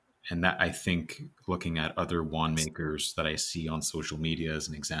 And that, I think, looking at other wand makers that I see on social media as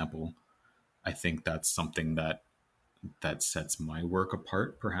an example, I think that's something that sets my work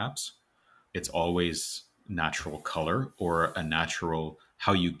apart, perhaps. It's always natural color, or a natural,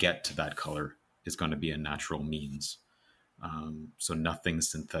 how you get to that color is going to be a natural means. So nothing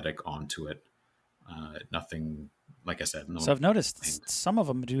synthetic onto it. Nothing, like I said. No, so I've noticed some of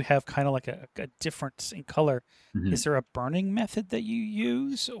them do have kind of like a difference in color. Mm-hmm. Is there a burning method that you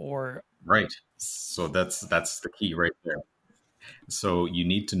use, or? Right. So that's the key right there. So you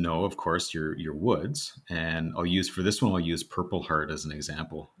need to know, of course, your woods. And for this one, I'll use Purple Heart as an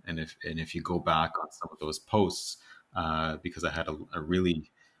example. And if you go back on some of those posts, because I had a really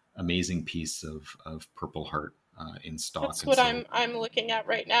amazing piece of Purple Heart in stock. That's And what so, I'm looking at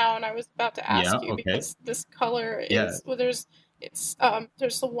right now, and I was about to yeah, ask you okay. because this color Yeah. is, well, there's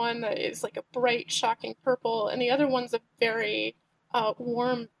the one that is like a bright, shocking purple, and the other one's a very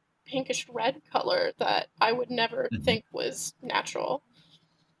warm pinkish red color that I would never Mhm. think was natural.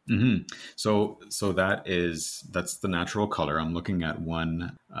 So that's the natural color. I'm looking at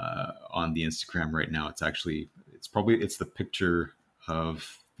one on the Instagram right now. It's the picture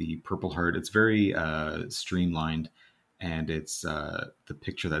of the Purple Heart. It's very streamlined, and it's the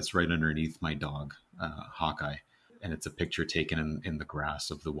picture that's right underneath my dog, Hawkeye, and it's a picture taken in the grass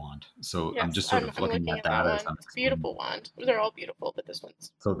of the wand. So I'm Yes, just sort I'm of I'm looking looking at at that that as one. I'm It's a explaining. beautiful wand. They're all beautiful, but this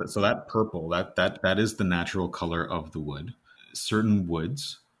one's So that purple, that is the natural color of the wood. Certain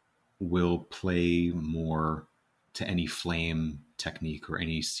woods will play more to any flame technique or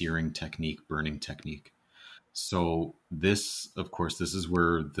any searing technique, burning technique. So this, of course, this is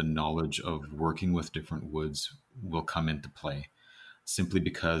where the knowledge of working with different woods will come into play. Simply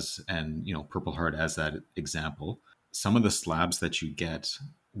because, and Purple Heart as that example, some of the slabs that you get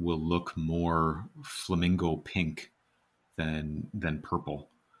will look more flamingo pink than purple.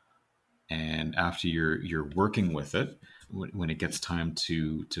 And after you're working with it, when it gets time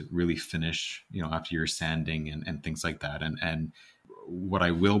to really finish, after you're sanding and things like that, and what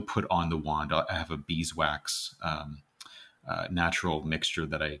I will put on the wand, I have a beeswax natural mixture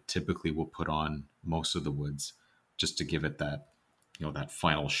that I typically will put on most of the woods, just to give it that that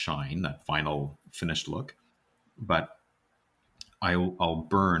final shine, that final finished look. But I'll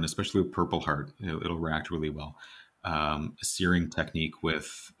burn, especially with Purple Heart, it'll react really well. A searing technique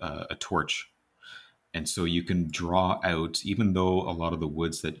with a torch. And so you can draw out, even though a lot of the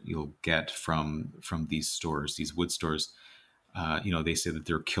woods that you'll get from these stores, these wood stores, they say that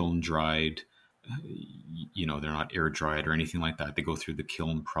they're kiln dried. They're not air dried or anything like that. They go through the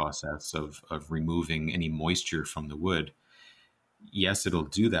kiln process of removing any moisture from the wood. Yes, it'll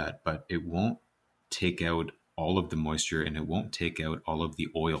do that, but it won't take out all of the moisture, and it won't take out all of the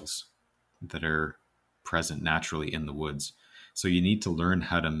oils that are present naturally in the woods. So you need to learn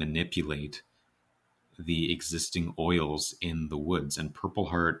how to manipulate the existing oils in the woods. And Purple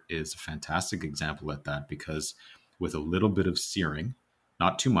Heart is a fantastic example at that, because with a little bit of searing,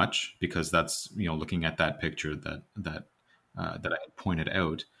 not too much, because that's, looking at that picture that I pointed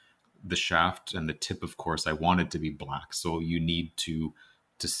out, the shaft and the tip, of course, I want it to be black. So you need to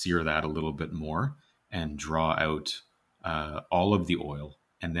sear that a little bit more and draw out all of the oil.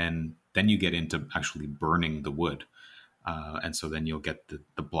 And then you get into actually burning the wood. And so then you'll get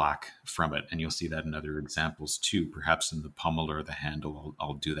the black from it. And you'll see that in other examples too. Perhaps in the pommel or the handle,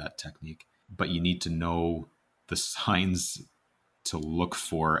 I'll do that technique. But you need to know the signs to look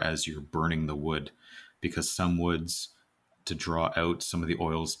for as you're burning the wood, because some woods, to draw out some of the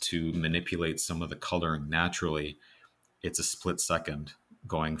oils, to manipulate some of the coloring naturally, it's a split second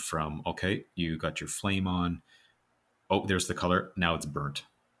going from, okay, you got your flame on. Oh, there's the color. Now it's burnt,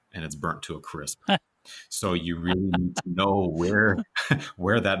 and it's burnt to a crisp. So you really need to know where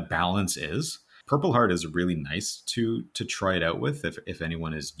that balance is. Purple Heart is really nice to try it out with if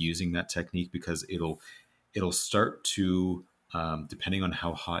anyone is using that technique, because it'll start to, depending on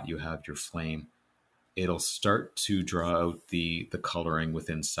how hot you have your flame, it'll start to draw out the coloring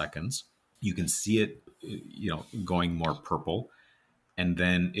within seconds. You can see it, going more purple. And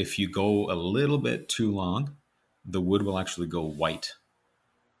then if you go a little bit too long, the wood will actually go white.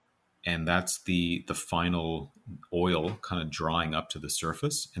 And that's the final oil kind of drawing up to the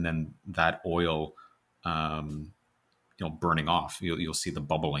surface, and then that oil, burning off. You'll see the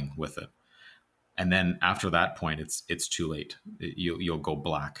bubbling with it, and then after that point, it's too late. You'll go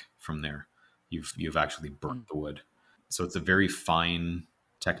black from there. You've actually burnt the wood. So it's a very fine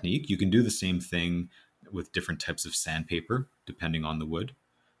technique. You can do the same thing with different types of sandpaper, depending on the wood.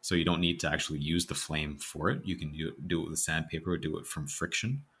 So you don't need to actually use the flame for it. You can do it with sandpaper or do it from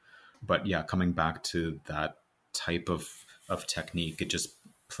friction. But yeah, coming back to that type of technique, it just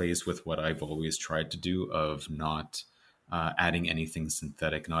plays with what I've always tried to do, of not adding anything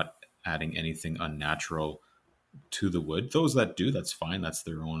synthetic, not adding anything unnatural to the wood. Those that do, that's fine. That's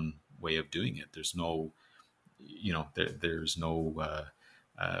their own way of doing it. There's no, there's no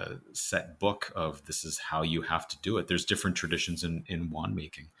set book of this is how you have to do it. There's different traditions in wand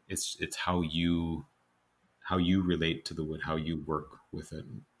making. It's how you relate to the wood, how you work with it,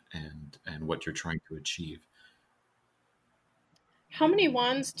 and what you're trying to achieve. How many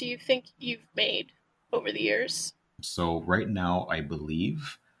wands do you think you've made over the years? So right now, I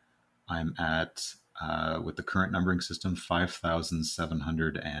believe I'm at, with the current numbering system,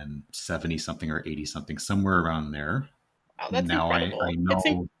 5,770 something or 80 something, somewhere around there. Wow, that's Now I incredible.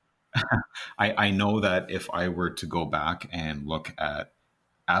 know I know that if I were to go back and look at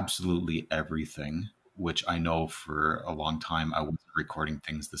absolutely everything, which I know for a long time I wasn't recording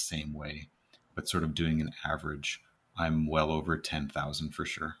things the same way, but sort of doing an average, I'm well over 10,000 for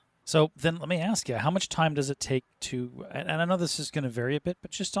sure. So then let me ask you, how much time does it take to, and I know this is going to vary a bit,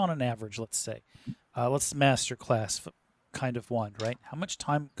 but just on an average, let's say, let's master class kind of wand, right? How much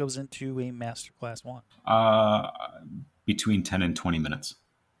time goes into a master class wand? Uh, Between 10 and 20 minutes.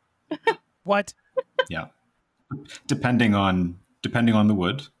 What? Yeah. Depending on the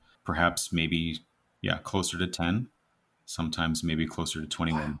wood, perhaps maybe, yeah, closer to 10, sometimes maybe closer to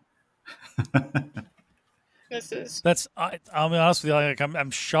 21. Wow. This is I'll be honest with you, like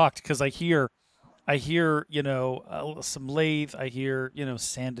I'm shocked because I hear some lathe, I hear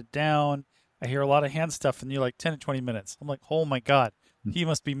sanded down, I hear a lot of hand stuff, and you're like 10 to 20 minutes. I'm like, oh my god, he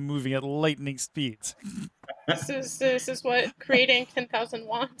must be moving at lightning speeds. this is what creating 10,000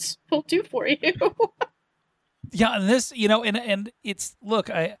 wands will do for you. Yeah, and this, and it's, look,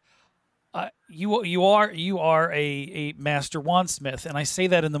 you are a master wandsmith, and I say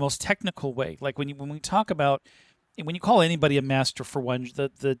that in the most technical way. Like when we talk about, when you call anybody a master for one,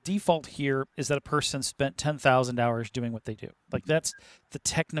 the default here is that a person spent 10,000 hours doing what they do. Like that's the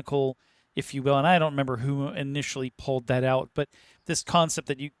technical, if you will. And I don't remember who initially pulled that out, but this concept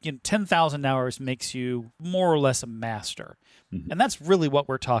that 10,000 hours makes you more or less a master, and that's really what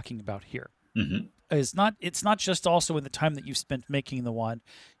we're talking about here. Mm-hmm. It's not just also in the time that you've spent making the wand.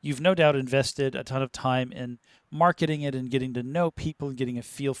 You've no doubt invested a ton of time in marketing it and getting to know people and getting a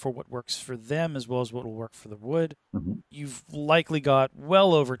feel for what works for them as well as what will work for the wood. Mm-hmm. You've likely got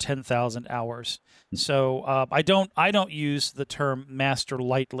well over 10,000 hours. So I don't use the term master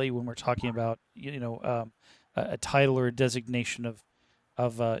lightly when we're talking about a title or a designation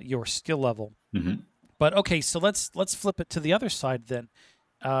of your skill level. Mm-hmm. But okay, so let's flip it to the other side then.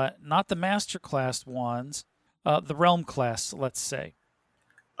 Not the master class wands, the realm class, let's say.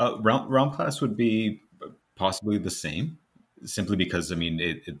 Realm class would be possibly the same, simply because I mean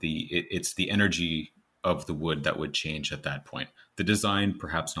it's the energy of the wood that would change at that point. The design,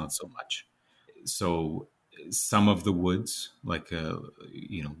 perhaps not so much. So some of the woods, like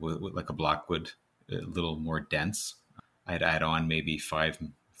like a blackwood, a little more dense, I'd add on maybe five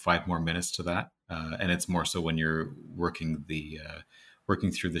more minutes to that, and it's more so when you're working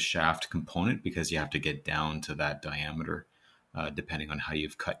through the shaft component, because you have to get down to that diameter, depending on how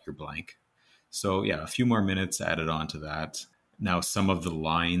you've cut your blank. So yeah, a few more minutes added on to that. Now, some of the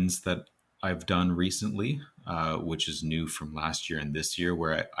lines that I've done recently, which is new from last year and this year,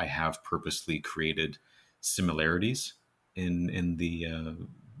 where I have purposely created similarities in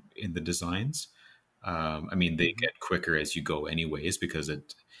the designs. I mean, they get quicker as you go anyways, because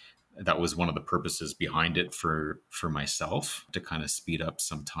that was one of the purposes behind it for myself, to kind of speed up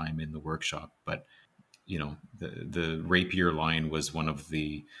some time in the workshop. But the rapier line was one of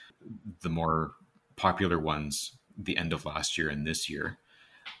the more popular ones the end of last year and this year,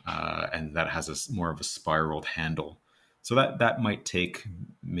 and that has more of a spiraled handle. So that might take,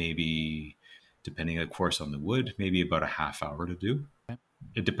 maybe, depending of course on the wood, maybe about a half hour to do.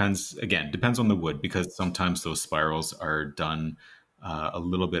 It depends on the wood, because sometimes those spirals are done a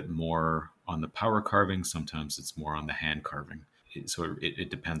little bit more on the power carving. Sometimes it's more on the hand carving. So it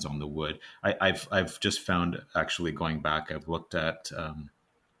depends on the wood. I've just found, actually going back, I've looked at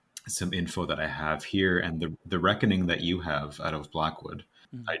some info that I have here, and the reckoning that you have out of Blackwood.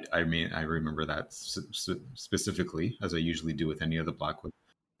 Mm-hmm. I remember that specifically, as I usually do with any other Blackwood.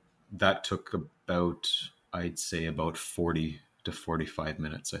 That took I'd say about 40 to 45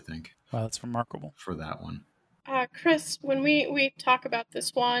 minutes, I think. Wow, that's remarkable for that one. Chris, when we talk about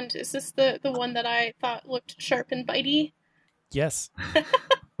this wand, is this the one that I thought looked sharp and bitey? Yes.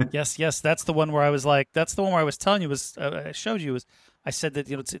 yes. That's the one where I was like, that's the one where I was telling you I showed you I said that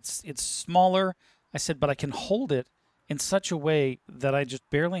it's smaller. I said, but I can hold it in such a way that I just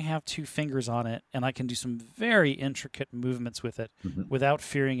barely have two fingers on it, and I can do some very intricate movements with it without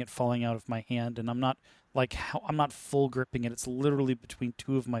fearing it falling out of my hand. And I'm not full gripping it. It's literally between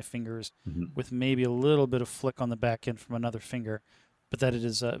two of my fingers with maybe a little bit of flick on the back end from another finger, but that it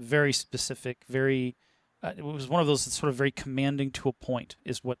is very specific, very. It was one of those that's sort of very commanding to a point,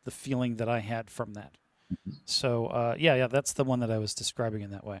 is what the feeling that I had from that. So, yeah, that's the one that I was describing in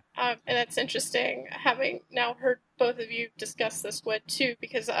that way. And it's interesting, having now heard both of you discuss this wood, too,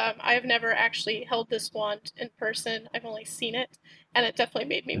 because I have never actually held this wand in person. I've only seen it, and it definitely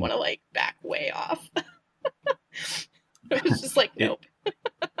made me want to, back way off. It's just like, it nope.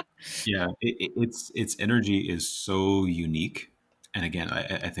 yeah, its energy is so unique. And again,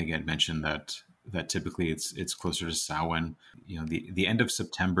 I think I'd mentioned that typically it's closer to Samhain, the end of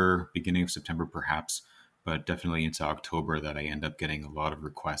September, beginning of September perhaps, but definitely into October that I end up getting a lot of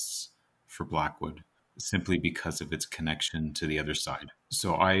requests for Blackwood simply because of its connection to the other side.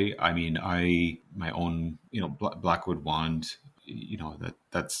 So I mean, my own, Blackwood wand,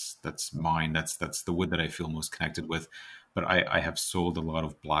 that's mine. That's the wood that I feel most connected with. But I have sold a lot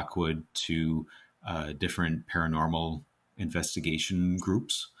of Blackwood to different paranormal investigation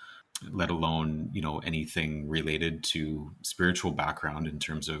groups, let alone anything related to spiritual background in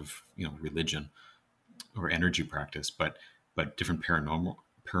terms of religion or energy practice, but different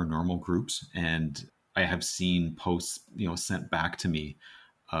paranormal groups. And I have seen posts sent back to me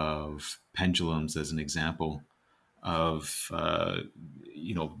of pendulums as an example of the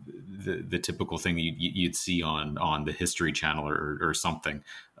typical thing you'd see on the History Channel or something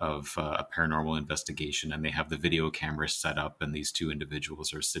of a paranormal investigation, and they have the video cameras set up, and these two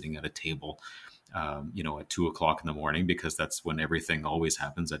individuals are sitting at a table, at 2 o'clock in the morning, because that's when everything always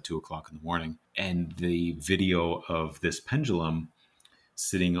happens, at 2 o'clock in the morning. And the video of this pendulum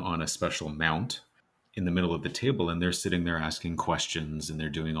sitting on a special mount in the middle of the table, and they're sitting there asking questions, and they're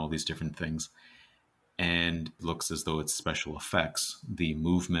doing all these different things, and looks as though it's special effects, the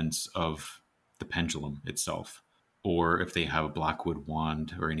movements of the pendulum itself, or if they have a Blackwood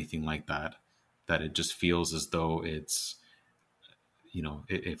wand or anything like that, that it just feels as though it's,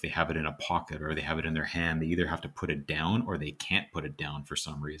 if they have it in a pocket or they have it in their hand, they either have to put it down or they can't put it down for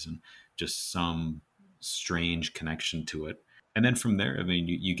some reason, just some strange connection to it. And then from there, I mean,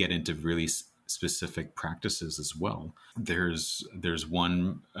 you get into really specific practices as well. There's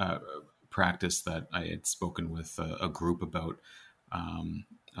one practice that I had spoken with a group about,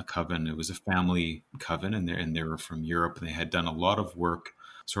 a coven. It was a family coven, and they were from Europe, and they had done a lot of work,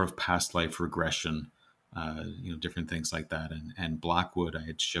 sort of past life regression, different things like that. And Blackwood, I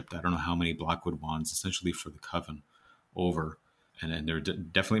had shipped, I don't know how many Blackwood wands, essentially for the coven over. And there were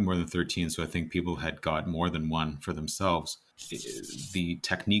definitely more than 13. So I think people had got more than one for themselves. The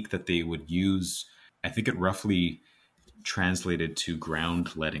technique that they would use, I think it roughly translated to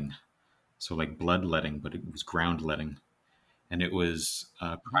ground letting. So like bloodletting, but it was ground letting. And it was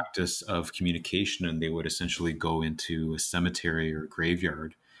a practice of communication. And they would essentially go into a cemetery or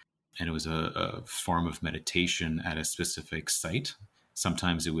graveyard, and it was a form of meditation at a specific site.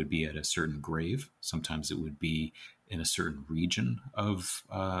 Sometimes it would be at a certain grave. Sometimes it would be in a certain region of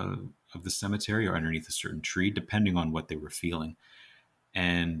the cemetery or underneath a certain tree, depending on what they were feeling.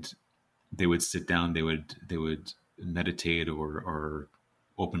 And they would sit down. They would meditate or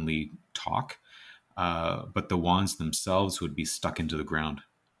openly talk, but the wands themselves would be stuck into the ground.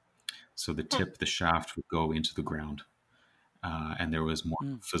 So the tip, the shaft would go into the ground. And there was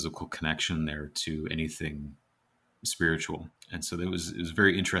more physical connection there to anything spiritual. And so it was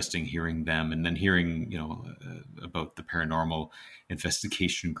very interesting hearing them, and then hearing, about the paranormal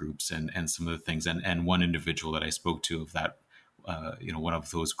investigation groups and some of the things. And one individual that I spoke to of that, one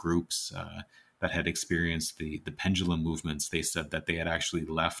of those groups that had experienced the pendulum movements, they said that they had actually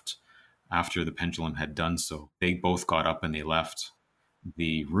left after the pendulum had done so. They both got up and they left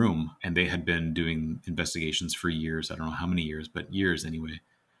the room, and they had been doing investigations for years. I don't know how many years, but years anyway.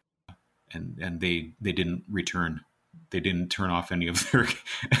 And they didn't return. They didn't turn off any of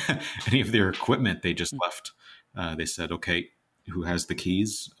their equipment. They just left. They said, "Okay, who has the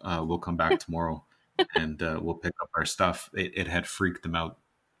keys? We'll come back tomorrow, and we'll pick up our stuff." It had freaked them out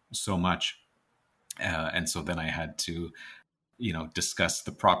so much, and so then I had to, discuss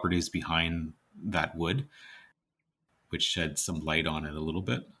the properties behind that wood, which shed some light on it a little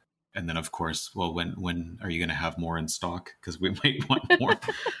bit. And then, of course, well, when are you going to have more in stock? Because we might want more.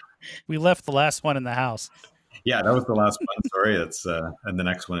 We left the last one in the house. Yeah, that was the last one. Sorry, that's and the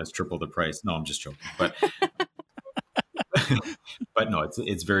next one is triple the price. No, I'm just joking. But but no,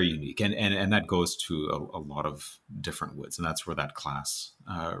 it's very unique, and that goes to a lot of different woods, and that's where that class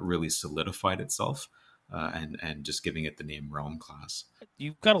really solidified itself, and just giving it the name Realm Class.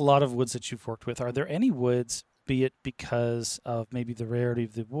 You've got a lot of woods that you've worked with. Are there any woods, be it because of maybe the rarity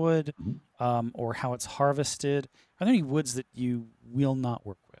of the wood, or how it's harvested, are there any woods that you will not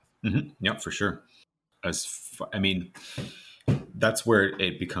work with? Mm-hmm. Yeah, for sure. I mean, that's where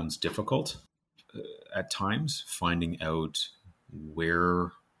it becomes difficult at times, finding out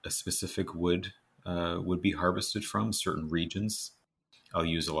where a specific wood would be harvested from, certain regions. I'll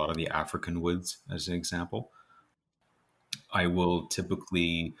use a lot of the African woods as an example. I will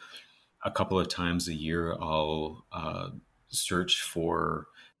typically, a couple of times a year, I'll search for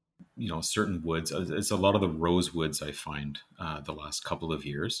certain woods. It's a lot of the rosewoods I find the last couple of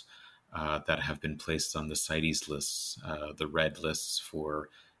years that have been placed on the CITES lists, the red lists for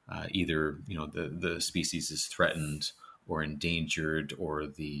either the species is threatened or endangered, or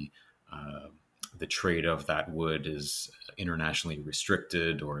the trade of that wood is internationally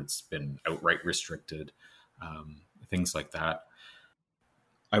restricted, or it's been outright restricted, things like that.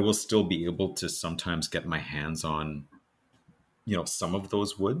 I will still be able to sometimes get my hands on some of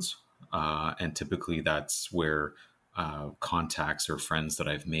those woods, and typically that's where contacts or friends that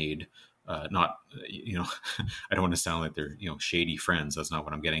I've made, not I don't want to sound like they're shady friends, that's not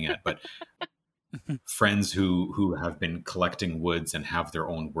what I'm getting at, but friends who have been collecting woods and have their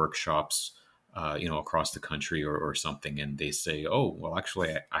own workshops across the country or something, and they say, oh well,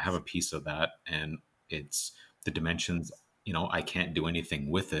 actually I have a piece of that, and it's the dimensions, I can't do anything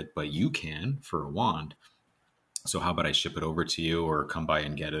with it, but you can for a wand. So how about I ship it over to you, or come by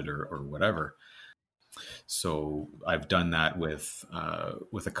and get it, or whatever. So I've done that with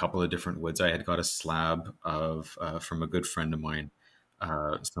a couple of different woods. I had got a slab of from a good friend of mine,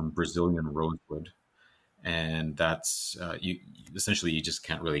 some Brazilian rosewood, and that's you essentially you just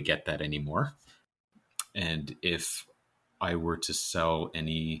can't really get that anymore. And if I were to sell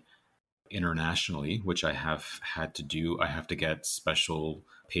any internationally, which I have had to do, I have to get special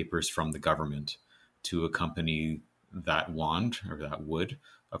papers from the government to accompany that wand or that wood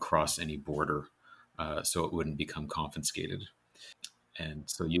across any border, so it wouldn't become confiscated. And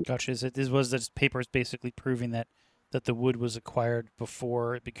so you gotcha. Was this papers basically proving that the wood was acquired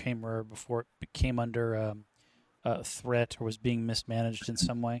before it became rare, before it became under threat or was being mismanaged in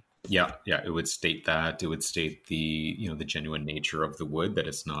some way? Yeah, it would state that. It would state the the genuine nature of the wood, that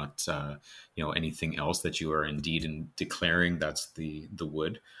it's not anything else, that you are indeed in declaring that's the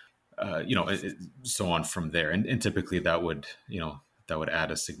wood. So on from there, and typically that would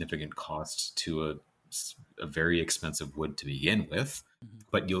add a significant cost to a very expensive wood to begin with. Mm-hmm.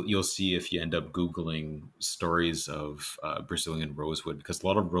 But you'll see, if you end up Googling stories of Brazilian rosewood, because a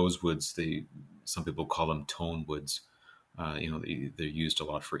lot of rosewoods, some people call them tone woods. They're used a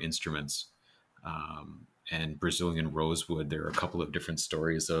lot for instruments. And Brazilian rosewood, there are a couple of different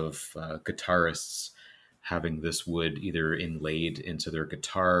stories of guitarists having this wood either inlaid into their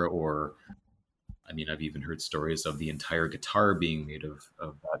guitar, or I've even heard stories of the entire guitar being made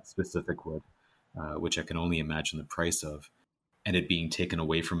of that specific wood, which I can only imagine the price of, and it being taken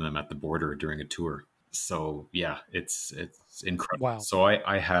away from them at the border during a tour. So yeah, it's incredible. Wow. So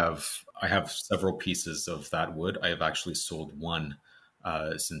I have several pieces of that wood. I have actually sold one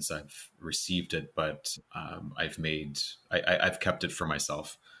since I've received it, but I've kept it for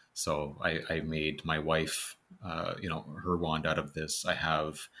myself. So I made my wife, her wand out of this. I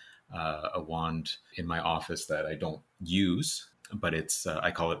have a wand in my office that I don't use, but it's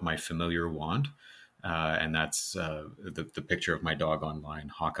I call it my familiar wand, and that's the picture of my dog online,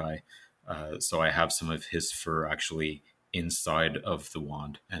 Hawkeye. So I have some of his fur actually inside of the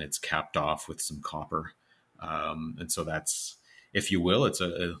wand, and it's capped off with some copper, and so that's, if you will, it's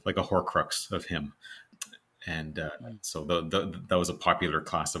like a Horcrux of him. And so that was a popular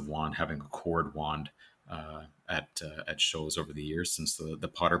class of wand, having a cord wand at shows over the years since the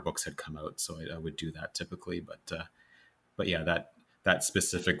Potter books had come out. So I would do that typically, but yeah, that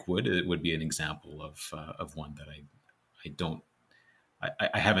specific wood, it would be an example of one that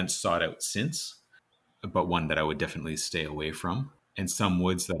I haven't sought out since, but one that I would definitely stay away from. And some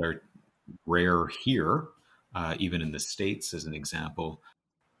woods that are rare here, even in the States, as an example,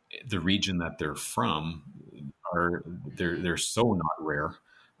 the region that they're from they're so not rare.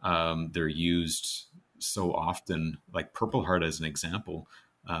 They're used so often, like Purple Heart as an example.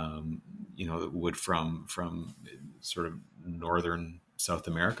 Wood from sort of northern South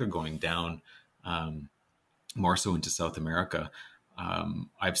America going down, more so into South America.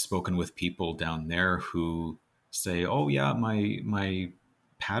 I've spoken with people down there who say, "Oh yeah, my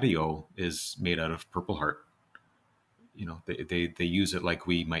patio is made out of Purple Heart." They use it like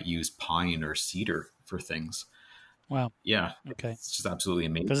we might use pine or cedar for things. Wow. Yeah. Okay. It's just absolutely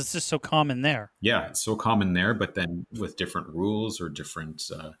amazing. Because it's just so common there. Yeah, it's so common there, but then with different rules or different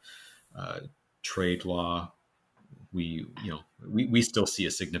trade law, we still see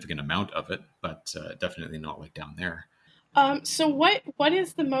a significant amount of it, but definitely not like down there. So what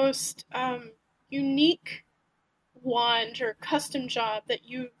is the most unique wand or custom job that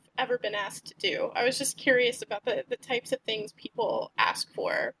you've ever been asked to do? I was just curious about the types of things people ask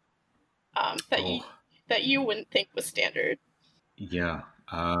for that you wouldn't think was standard. Yeah.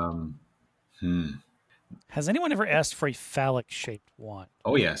 Has anyone ever asked for a phallic-shaped wand?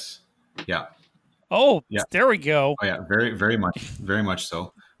 Oh yes. Yeah. Oh, yeah. There we go. Oh yeah, very, very much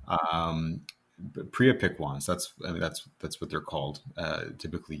so. Um, Priapic wands. That's what they're called.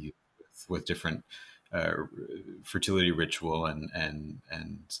 Typically with different uh, fertility ritual and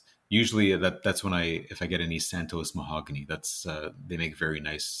usually that's when if I get any Santos mahogany. That's they make very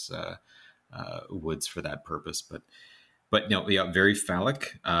nice woods for that purpose. But no, yeah, very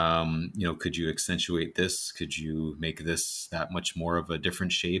phallic. Could you accentuate this? Could you make this that much more of a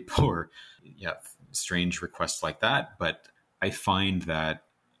different shape? Or yeah, strange requests like that. But I find that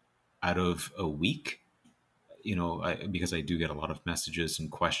out of a week, because I do get a lot of messages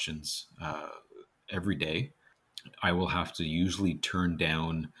and questions every day, I will have to usually turn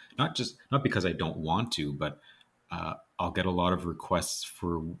down, not because I don't want to, but I'll get a lot of requests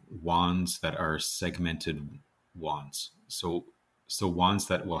for wands that are segmented wands. So wands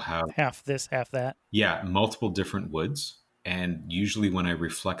that will have half this, half that. yeah, multiple different woods. And usually when I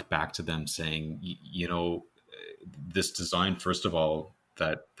reflect back to them saying, this design, first of all,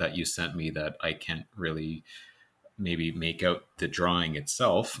 that you sent me, that I can't really maybe make out the drawing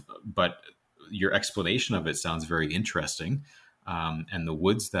itself, but your explanation of it sounds very interesting. And the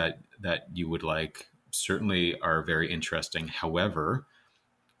woods that you would like certainly are very interesting. However,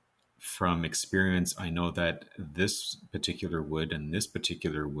 from experience, I know that this particular wood and this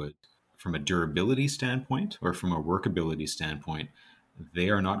particular wood, from a durability standpoint or from a workability standpoint, they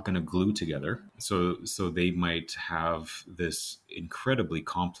are not going to glue together. So they might have this incredibly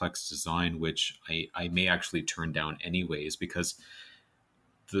complex design, which I may actually turn down anyways, because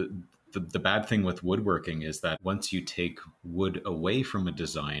the bad thing with woodworking is that once you take wood away from a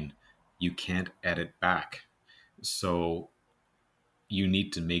design, you can't add it back. So you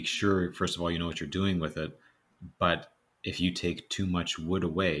need to make sure, first of all, you know what you're doing with it. But if you take too much wood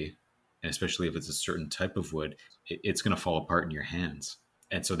away, and especially if it's a certain type of wood, it's going to fall apart in your hands.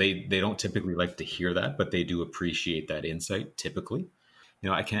 And so they don't typically like to hear that, but they do appreciate that insight typically.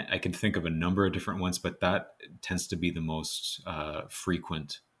 I can think of a number of different ones, but that tends to be the most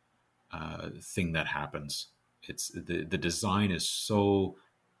frequent thing that happens. It's the design is so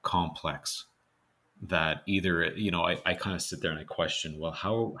complex that either I kind of sit there and I question, well,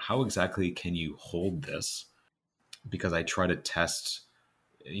 how exactly can you hold this? Because I try to test,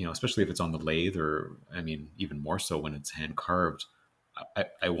 especially if it's on the lathe, or I mean even more so when it's hand carved,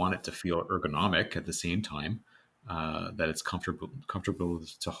 I want it to feel ergonomic at the same time, that it's comfortable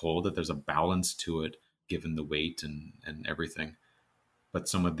to hold, that there's a balance to it given the weight and everything. But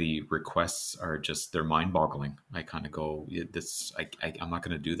some of the requests are just, they're mind boggling. I kind of go, I'm not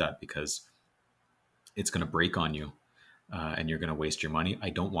going to do that because it's going to break on you, and you're going to waste your money. I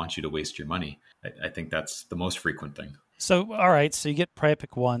don't want you to waste your money. I think that's the most frequent thing. So, all right, so you get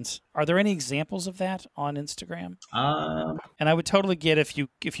Priapic ones. Are there any examples of that on Instagram? And I would totally get if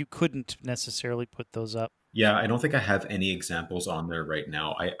you couldn't necessarily put those up. Yeah, I don't think I have any examples on there right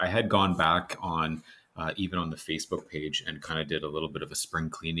now. I had gone back on even on the Facebook page and kind of did a little bit of a spring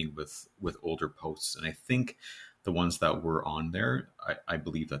cleaning with older posts, and I think the ones that were on there, I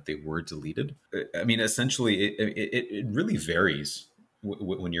believe that they were deleted. I mean, essentially, it really varies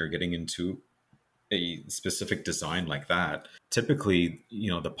when you're getting into a specific design like that. Typically,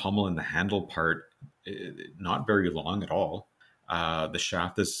 the pommel and the handle part, not very long at all. The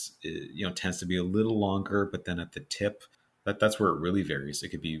shaft is, tends to be a little longer, but then at the tip, that's where it really varies.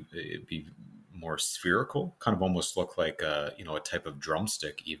 It'd be more spherical, kind of almost look like a type of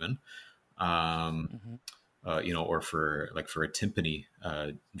drumstick even. Or for a timpani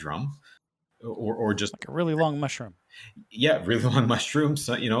drum, or just like a really long mushroom. Yeah, really long mushrooms.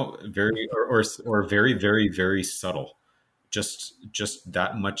 Very or very very very subtle. Just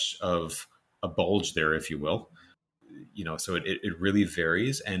that much of a bulge there, if you will. So it really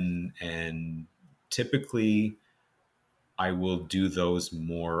varies, and typically I will do those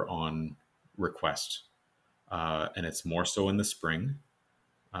more on request, and it's more so in the spring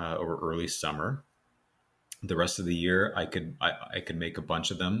or early summer. The rest of the year, I could make a bunch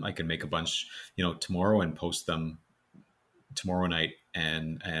of them. I can make a bunch, tomorrow and post them tomorrow night,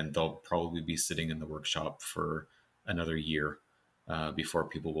 and they'll probably be sitting in the workshop for another year before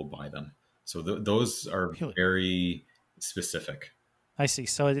people will buy them. So those are really very specific. I see.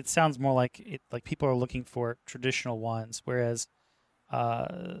 So it sounds more like people are looking for traditional ones, whereas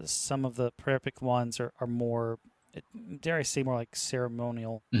some of the Priapic ones are more, dare I say, more like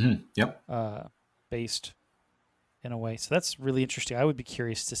ceremonial based in a way. So that's really interesting. I would be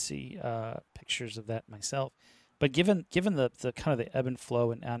curious to see pictures of that myself. But given the kind of the ebb and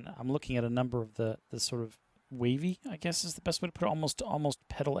flow, and I'm looking at a number of the sort of wavy, I guess is the best way to put it, almost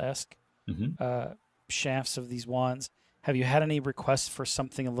pedal-esque shafts of these wands. Have you had any requests for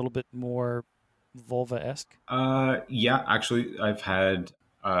something a little bit more vulva-esque? Yeah, actually, I've had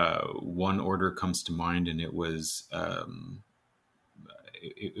One order comes to mind, and it was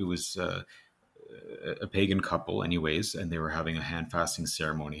a pagan couple, anyways, and they were having a hand fasting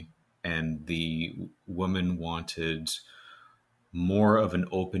ceremony, and the woman wanted more of an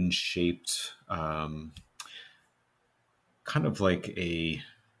open shaped, kind of like a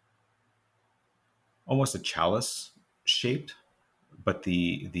almost a chalice shaped, but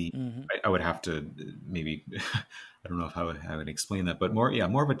the Mm-hmm. I would have to maybe I don't know if I would explain that, but more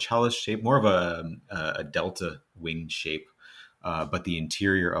of a chalice shape, more of a delta wing shape, but the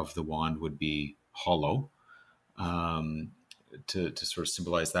interior of the wand would be hollow, um, to sort of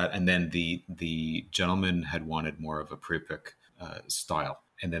symbolize that. And then the gentleman had wanted more of a prepik style,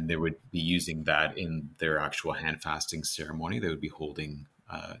 and then they would be using that in their actual hand fasting ceremony. They would be holding,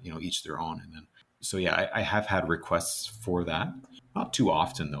 each their own, and then so yeah, I have had requests for that. Not too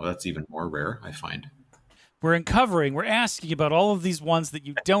often though. That's even more rare, I find. We're asking about all of these ones that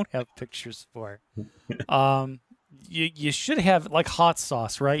you don't have pictures for. Um, you should have like hot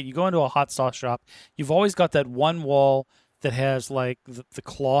sauce, right? You go into a hot sauce shop, you've always got that one wall that has like the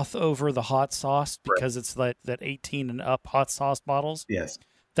cloth over the hot sauce Right. because it's like that 18 and up hot sauce bottles. Yes.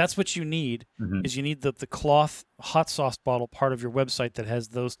 That's what you need. Hmm. Is you need the cloth hot sauce bottle part of your website that has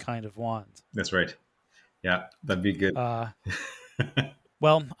those kind of wands. That's right. Yeah, that'd be good.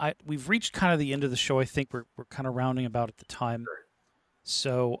 Well, we've reached kind of the end of the show. I think we're kind of rounding about at the time. Sure.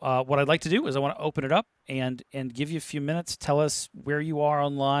 So what I'd like to do is I want to open it up and give you a few minutes. Tell us where you are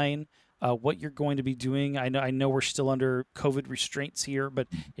online, what you're going to be doing. I know we're still under COVID restraints here, but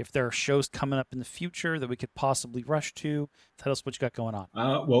if there are shows coming up in the future that we could possibly rush to, tell us what you got going on.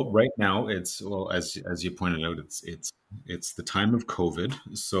 Well, right now it's as you pointed out, it's the time of COVID.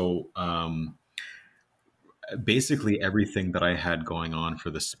 So basically everything that I had going on for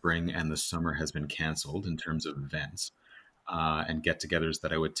the spring and the summer has been canceled in terms of events and get-togethers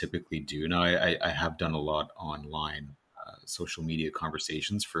that I would typically do. Now, I have done a lot online, social media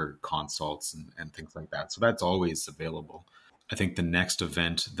conversations for consults and things like that. So that's always available. I think the next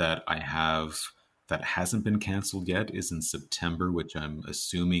event that I have that hasn't been canceled yet is in September, which I'm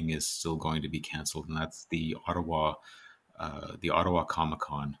assuming is still going to be canceled, and that's the Ottawa Comic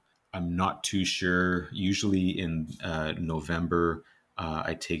Con. I'm not too sure. Usually in November,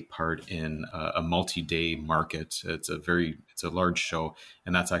 I take part in a multi-day market. It's a large show,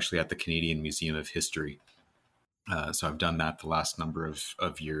 and that's actually at the Canadian Museum of History. So I've done that the last number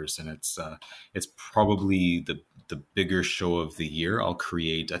of years, and it's probably the bigger show of the year. I'll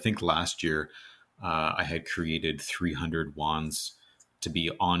create. I think last year I had created 300 wands to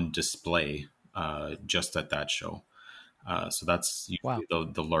be on display just at that show. So that's Wow.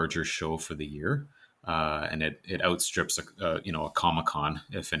 usually the larger show for the year, and it outstrips a Comic Con,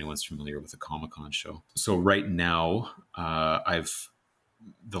 if anyone's familiar with a Comic Con show. So right now, I've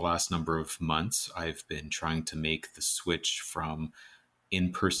the last number of months I've been trying to make the switch from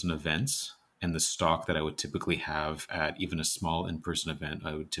in-person events and the stock that I would typically have at even a small in-person event.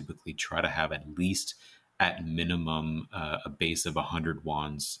 I would typically try to have at least at minimum a base of 100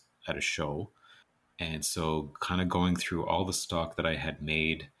 wands at a show. And so, kind of going through all the stock that I had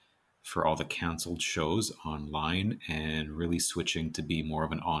made for all the canceled shows online and really switching to be more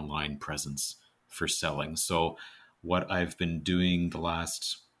of an online presence for selling. So, what I've been doing the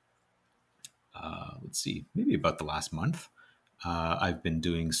last, maybe about the last month, I've been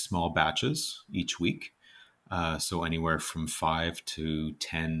doing small batches each week. So, anywhere from 5 to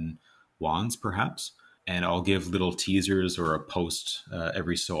 10 wands, perhaps, and I'll give little teasers or a post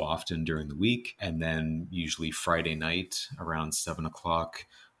every so often during the week. And then usually Friday night around 7 o'clock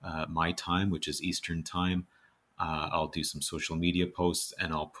my time, which is Eastern time, I'll do some social media posts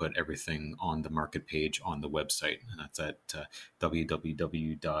and I'll put everything on the market page on the website. And that's at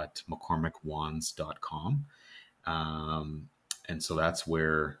www.mccormickwands.com. And so that's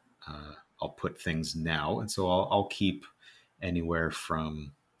where I'll put things now. And so I'll keep anywhere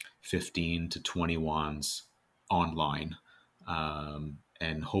from 15 to 20 wands online.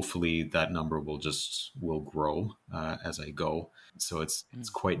 And hopefully that number will grow as I go. So it's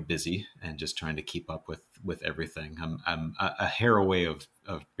quite busy and just trying to keep up with everything. I'm a hair away of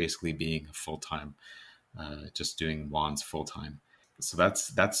basically being full time, just doing wands full time. So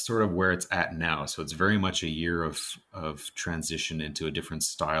that's sort of where it's at now. So it's very much a year of transition into a different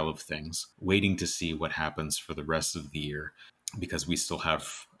style of things, waiting to see what happens for the rest of the year, because we still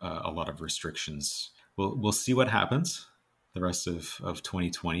have a lot of restrictions. We'll see what happens the rest of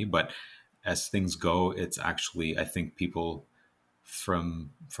 2020. But as things go, it's actually, I think people,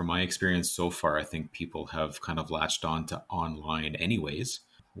 from my experience so far, I think people have kind of latched on to online anyways.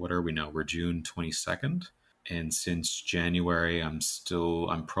 What are we now? We're June 22nd. And since January, I'm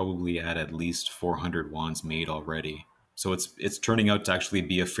probably at least 400 wands made already. So it's turning out to actually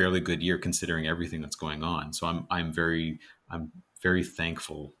be a fairly good year considering everything that's going on. So I'm very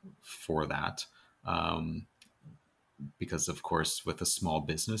thankful for that. Because of course, with a small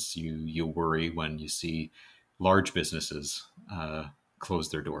business, you worry when you see large businesses close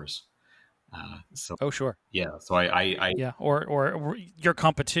their doors. Oh, sure. Yeah. So I Yeah, or your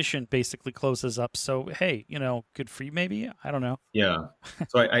competition basically closes up. So hey, good for you. Maybe, I don't know. yeah.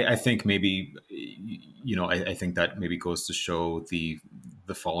 So I think maybe, I think that maybe goes to show the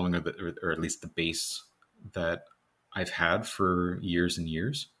following, or at least the base that I've had for years and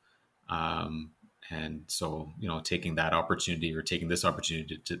years. And so, taking that opportunity, or taking this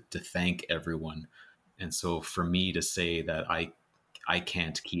opportunity to thank everyone. And so for me to say that I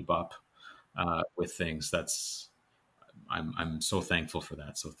can't keep up with things, I'm so thankful for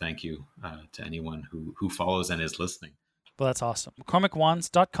that. So thank you to anyone who follows and is listening. Well, that's awesome.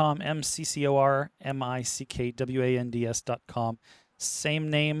 McCormickWands.com, McCormickWands.com. Same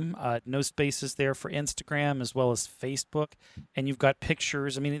name, no spaces there for Instagram as well as Facebook. And you've got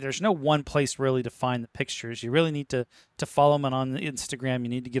pictures. I mean, there's no one place really to find the pictures. You really need to follow him on Instagram. You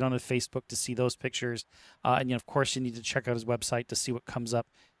need to get onto Facebook to see those pictures. And of course, you need to check out his website to see what comes up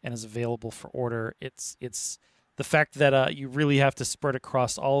and is available for order. It's the fact that you really have to spread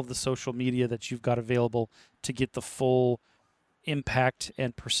across all of the social media that you've got available to get the full impact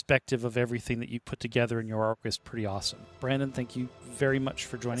and perspective of everything that you put together in your artwork is pretty awesome. Brandon, thank you very much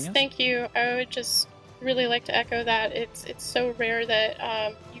for joining us. Thank you. I would just really like to echo that. It's so rare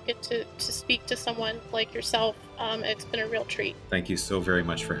that you get to speak to someone like yourself. It's been a real treat. Thank you so very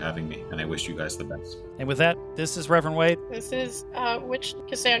much for having me, and I wish you guys the best. And with that, this is Reverend Wade. This is Witch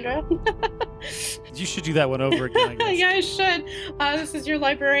Cassandra. You should do that one over again, I guess. Yeah, I should. This is your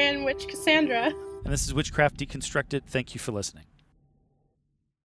librarian, Witch Cassandra. And this is Witchcraft Deconstructed. Thank you for listening.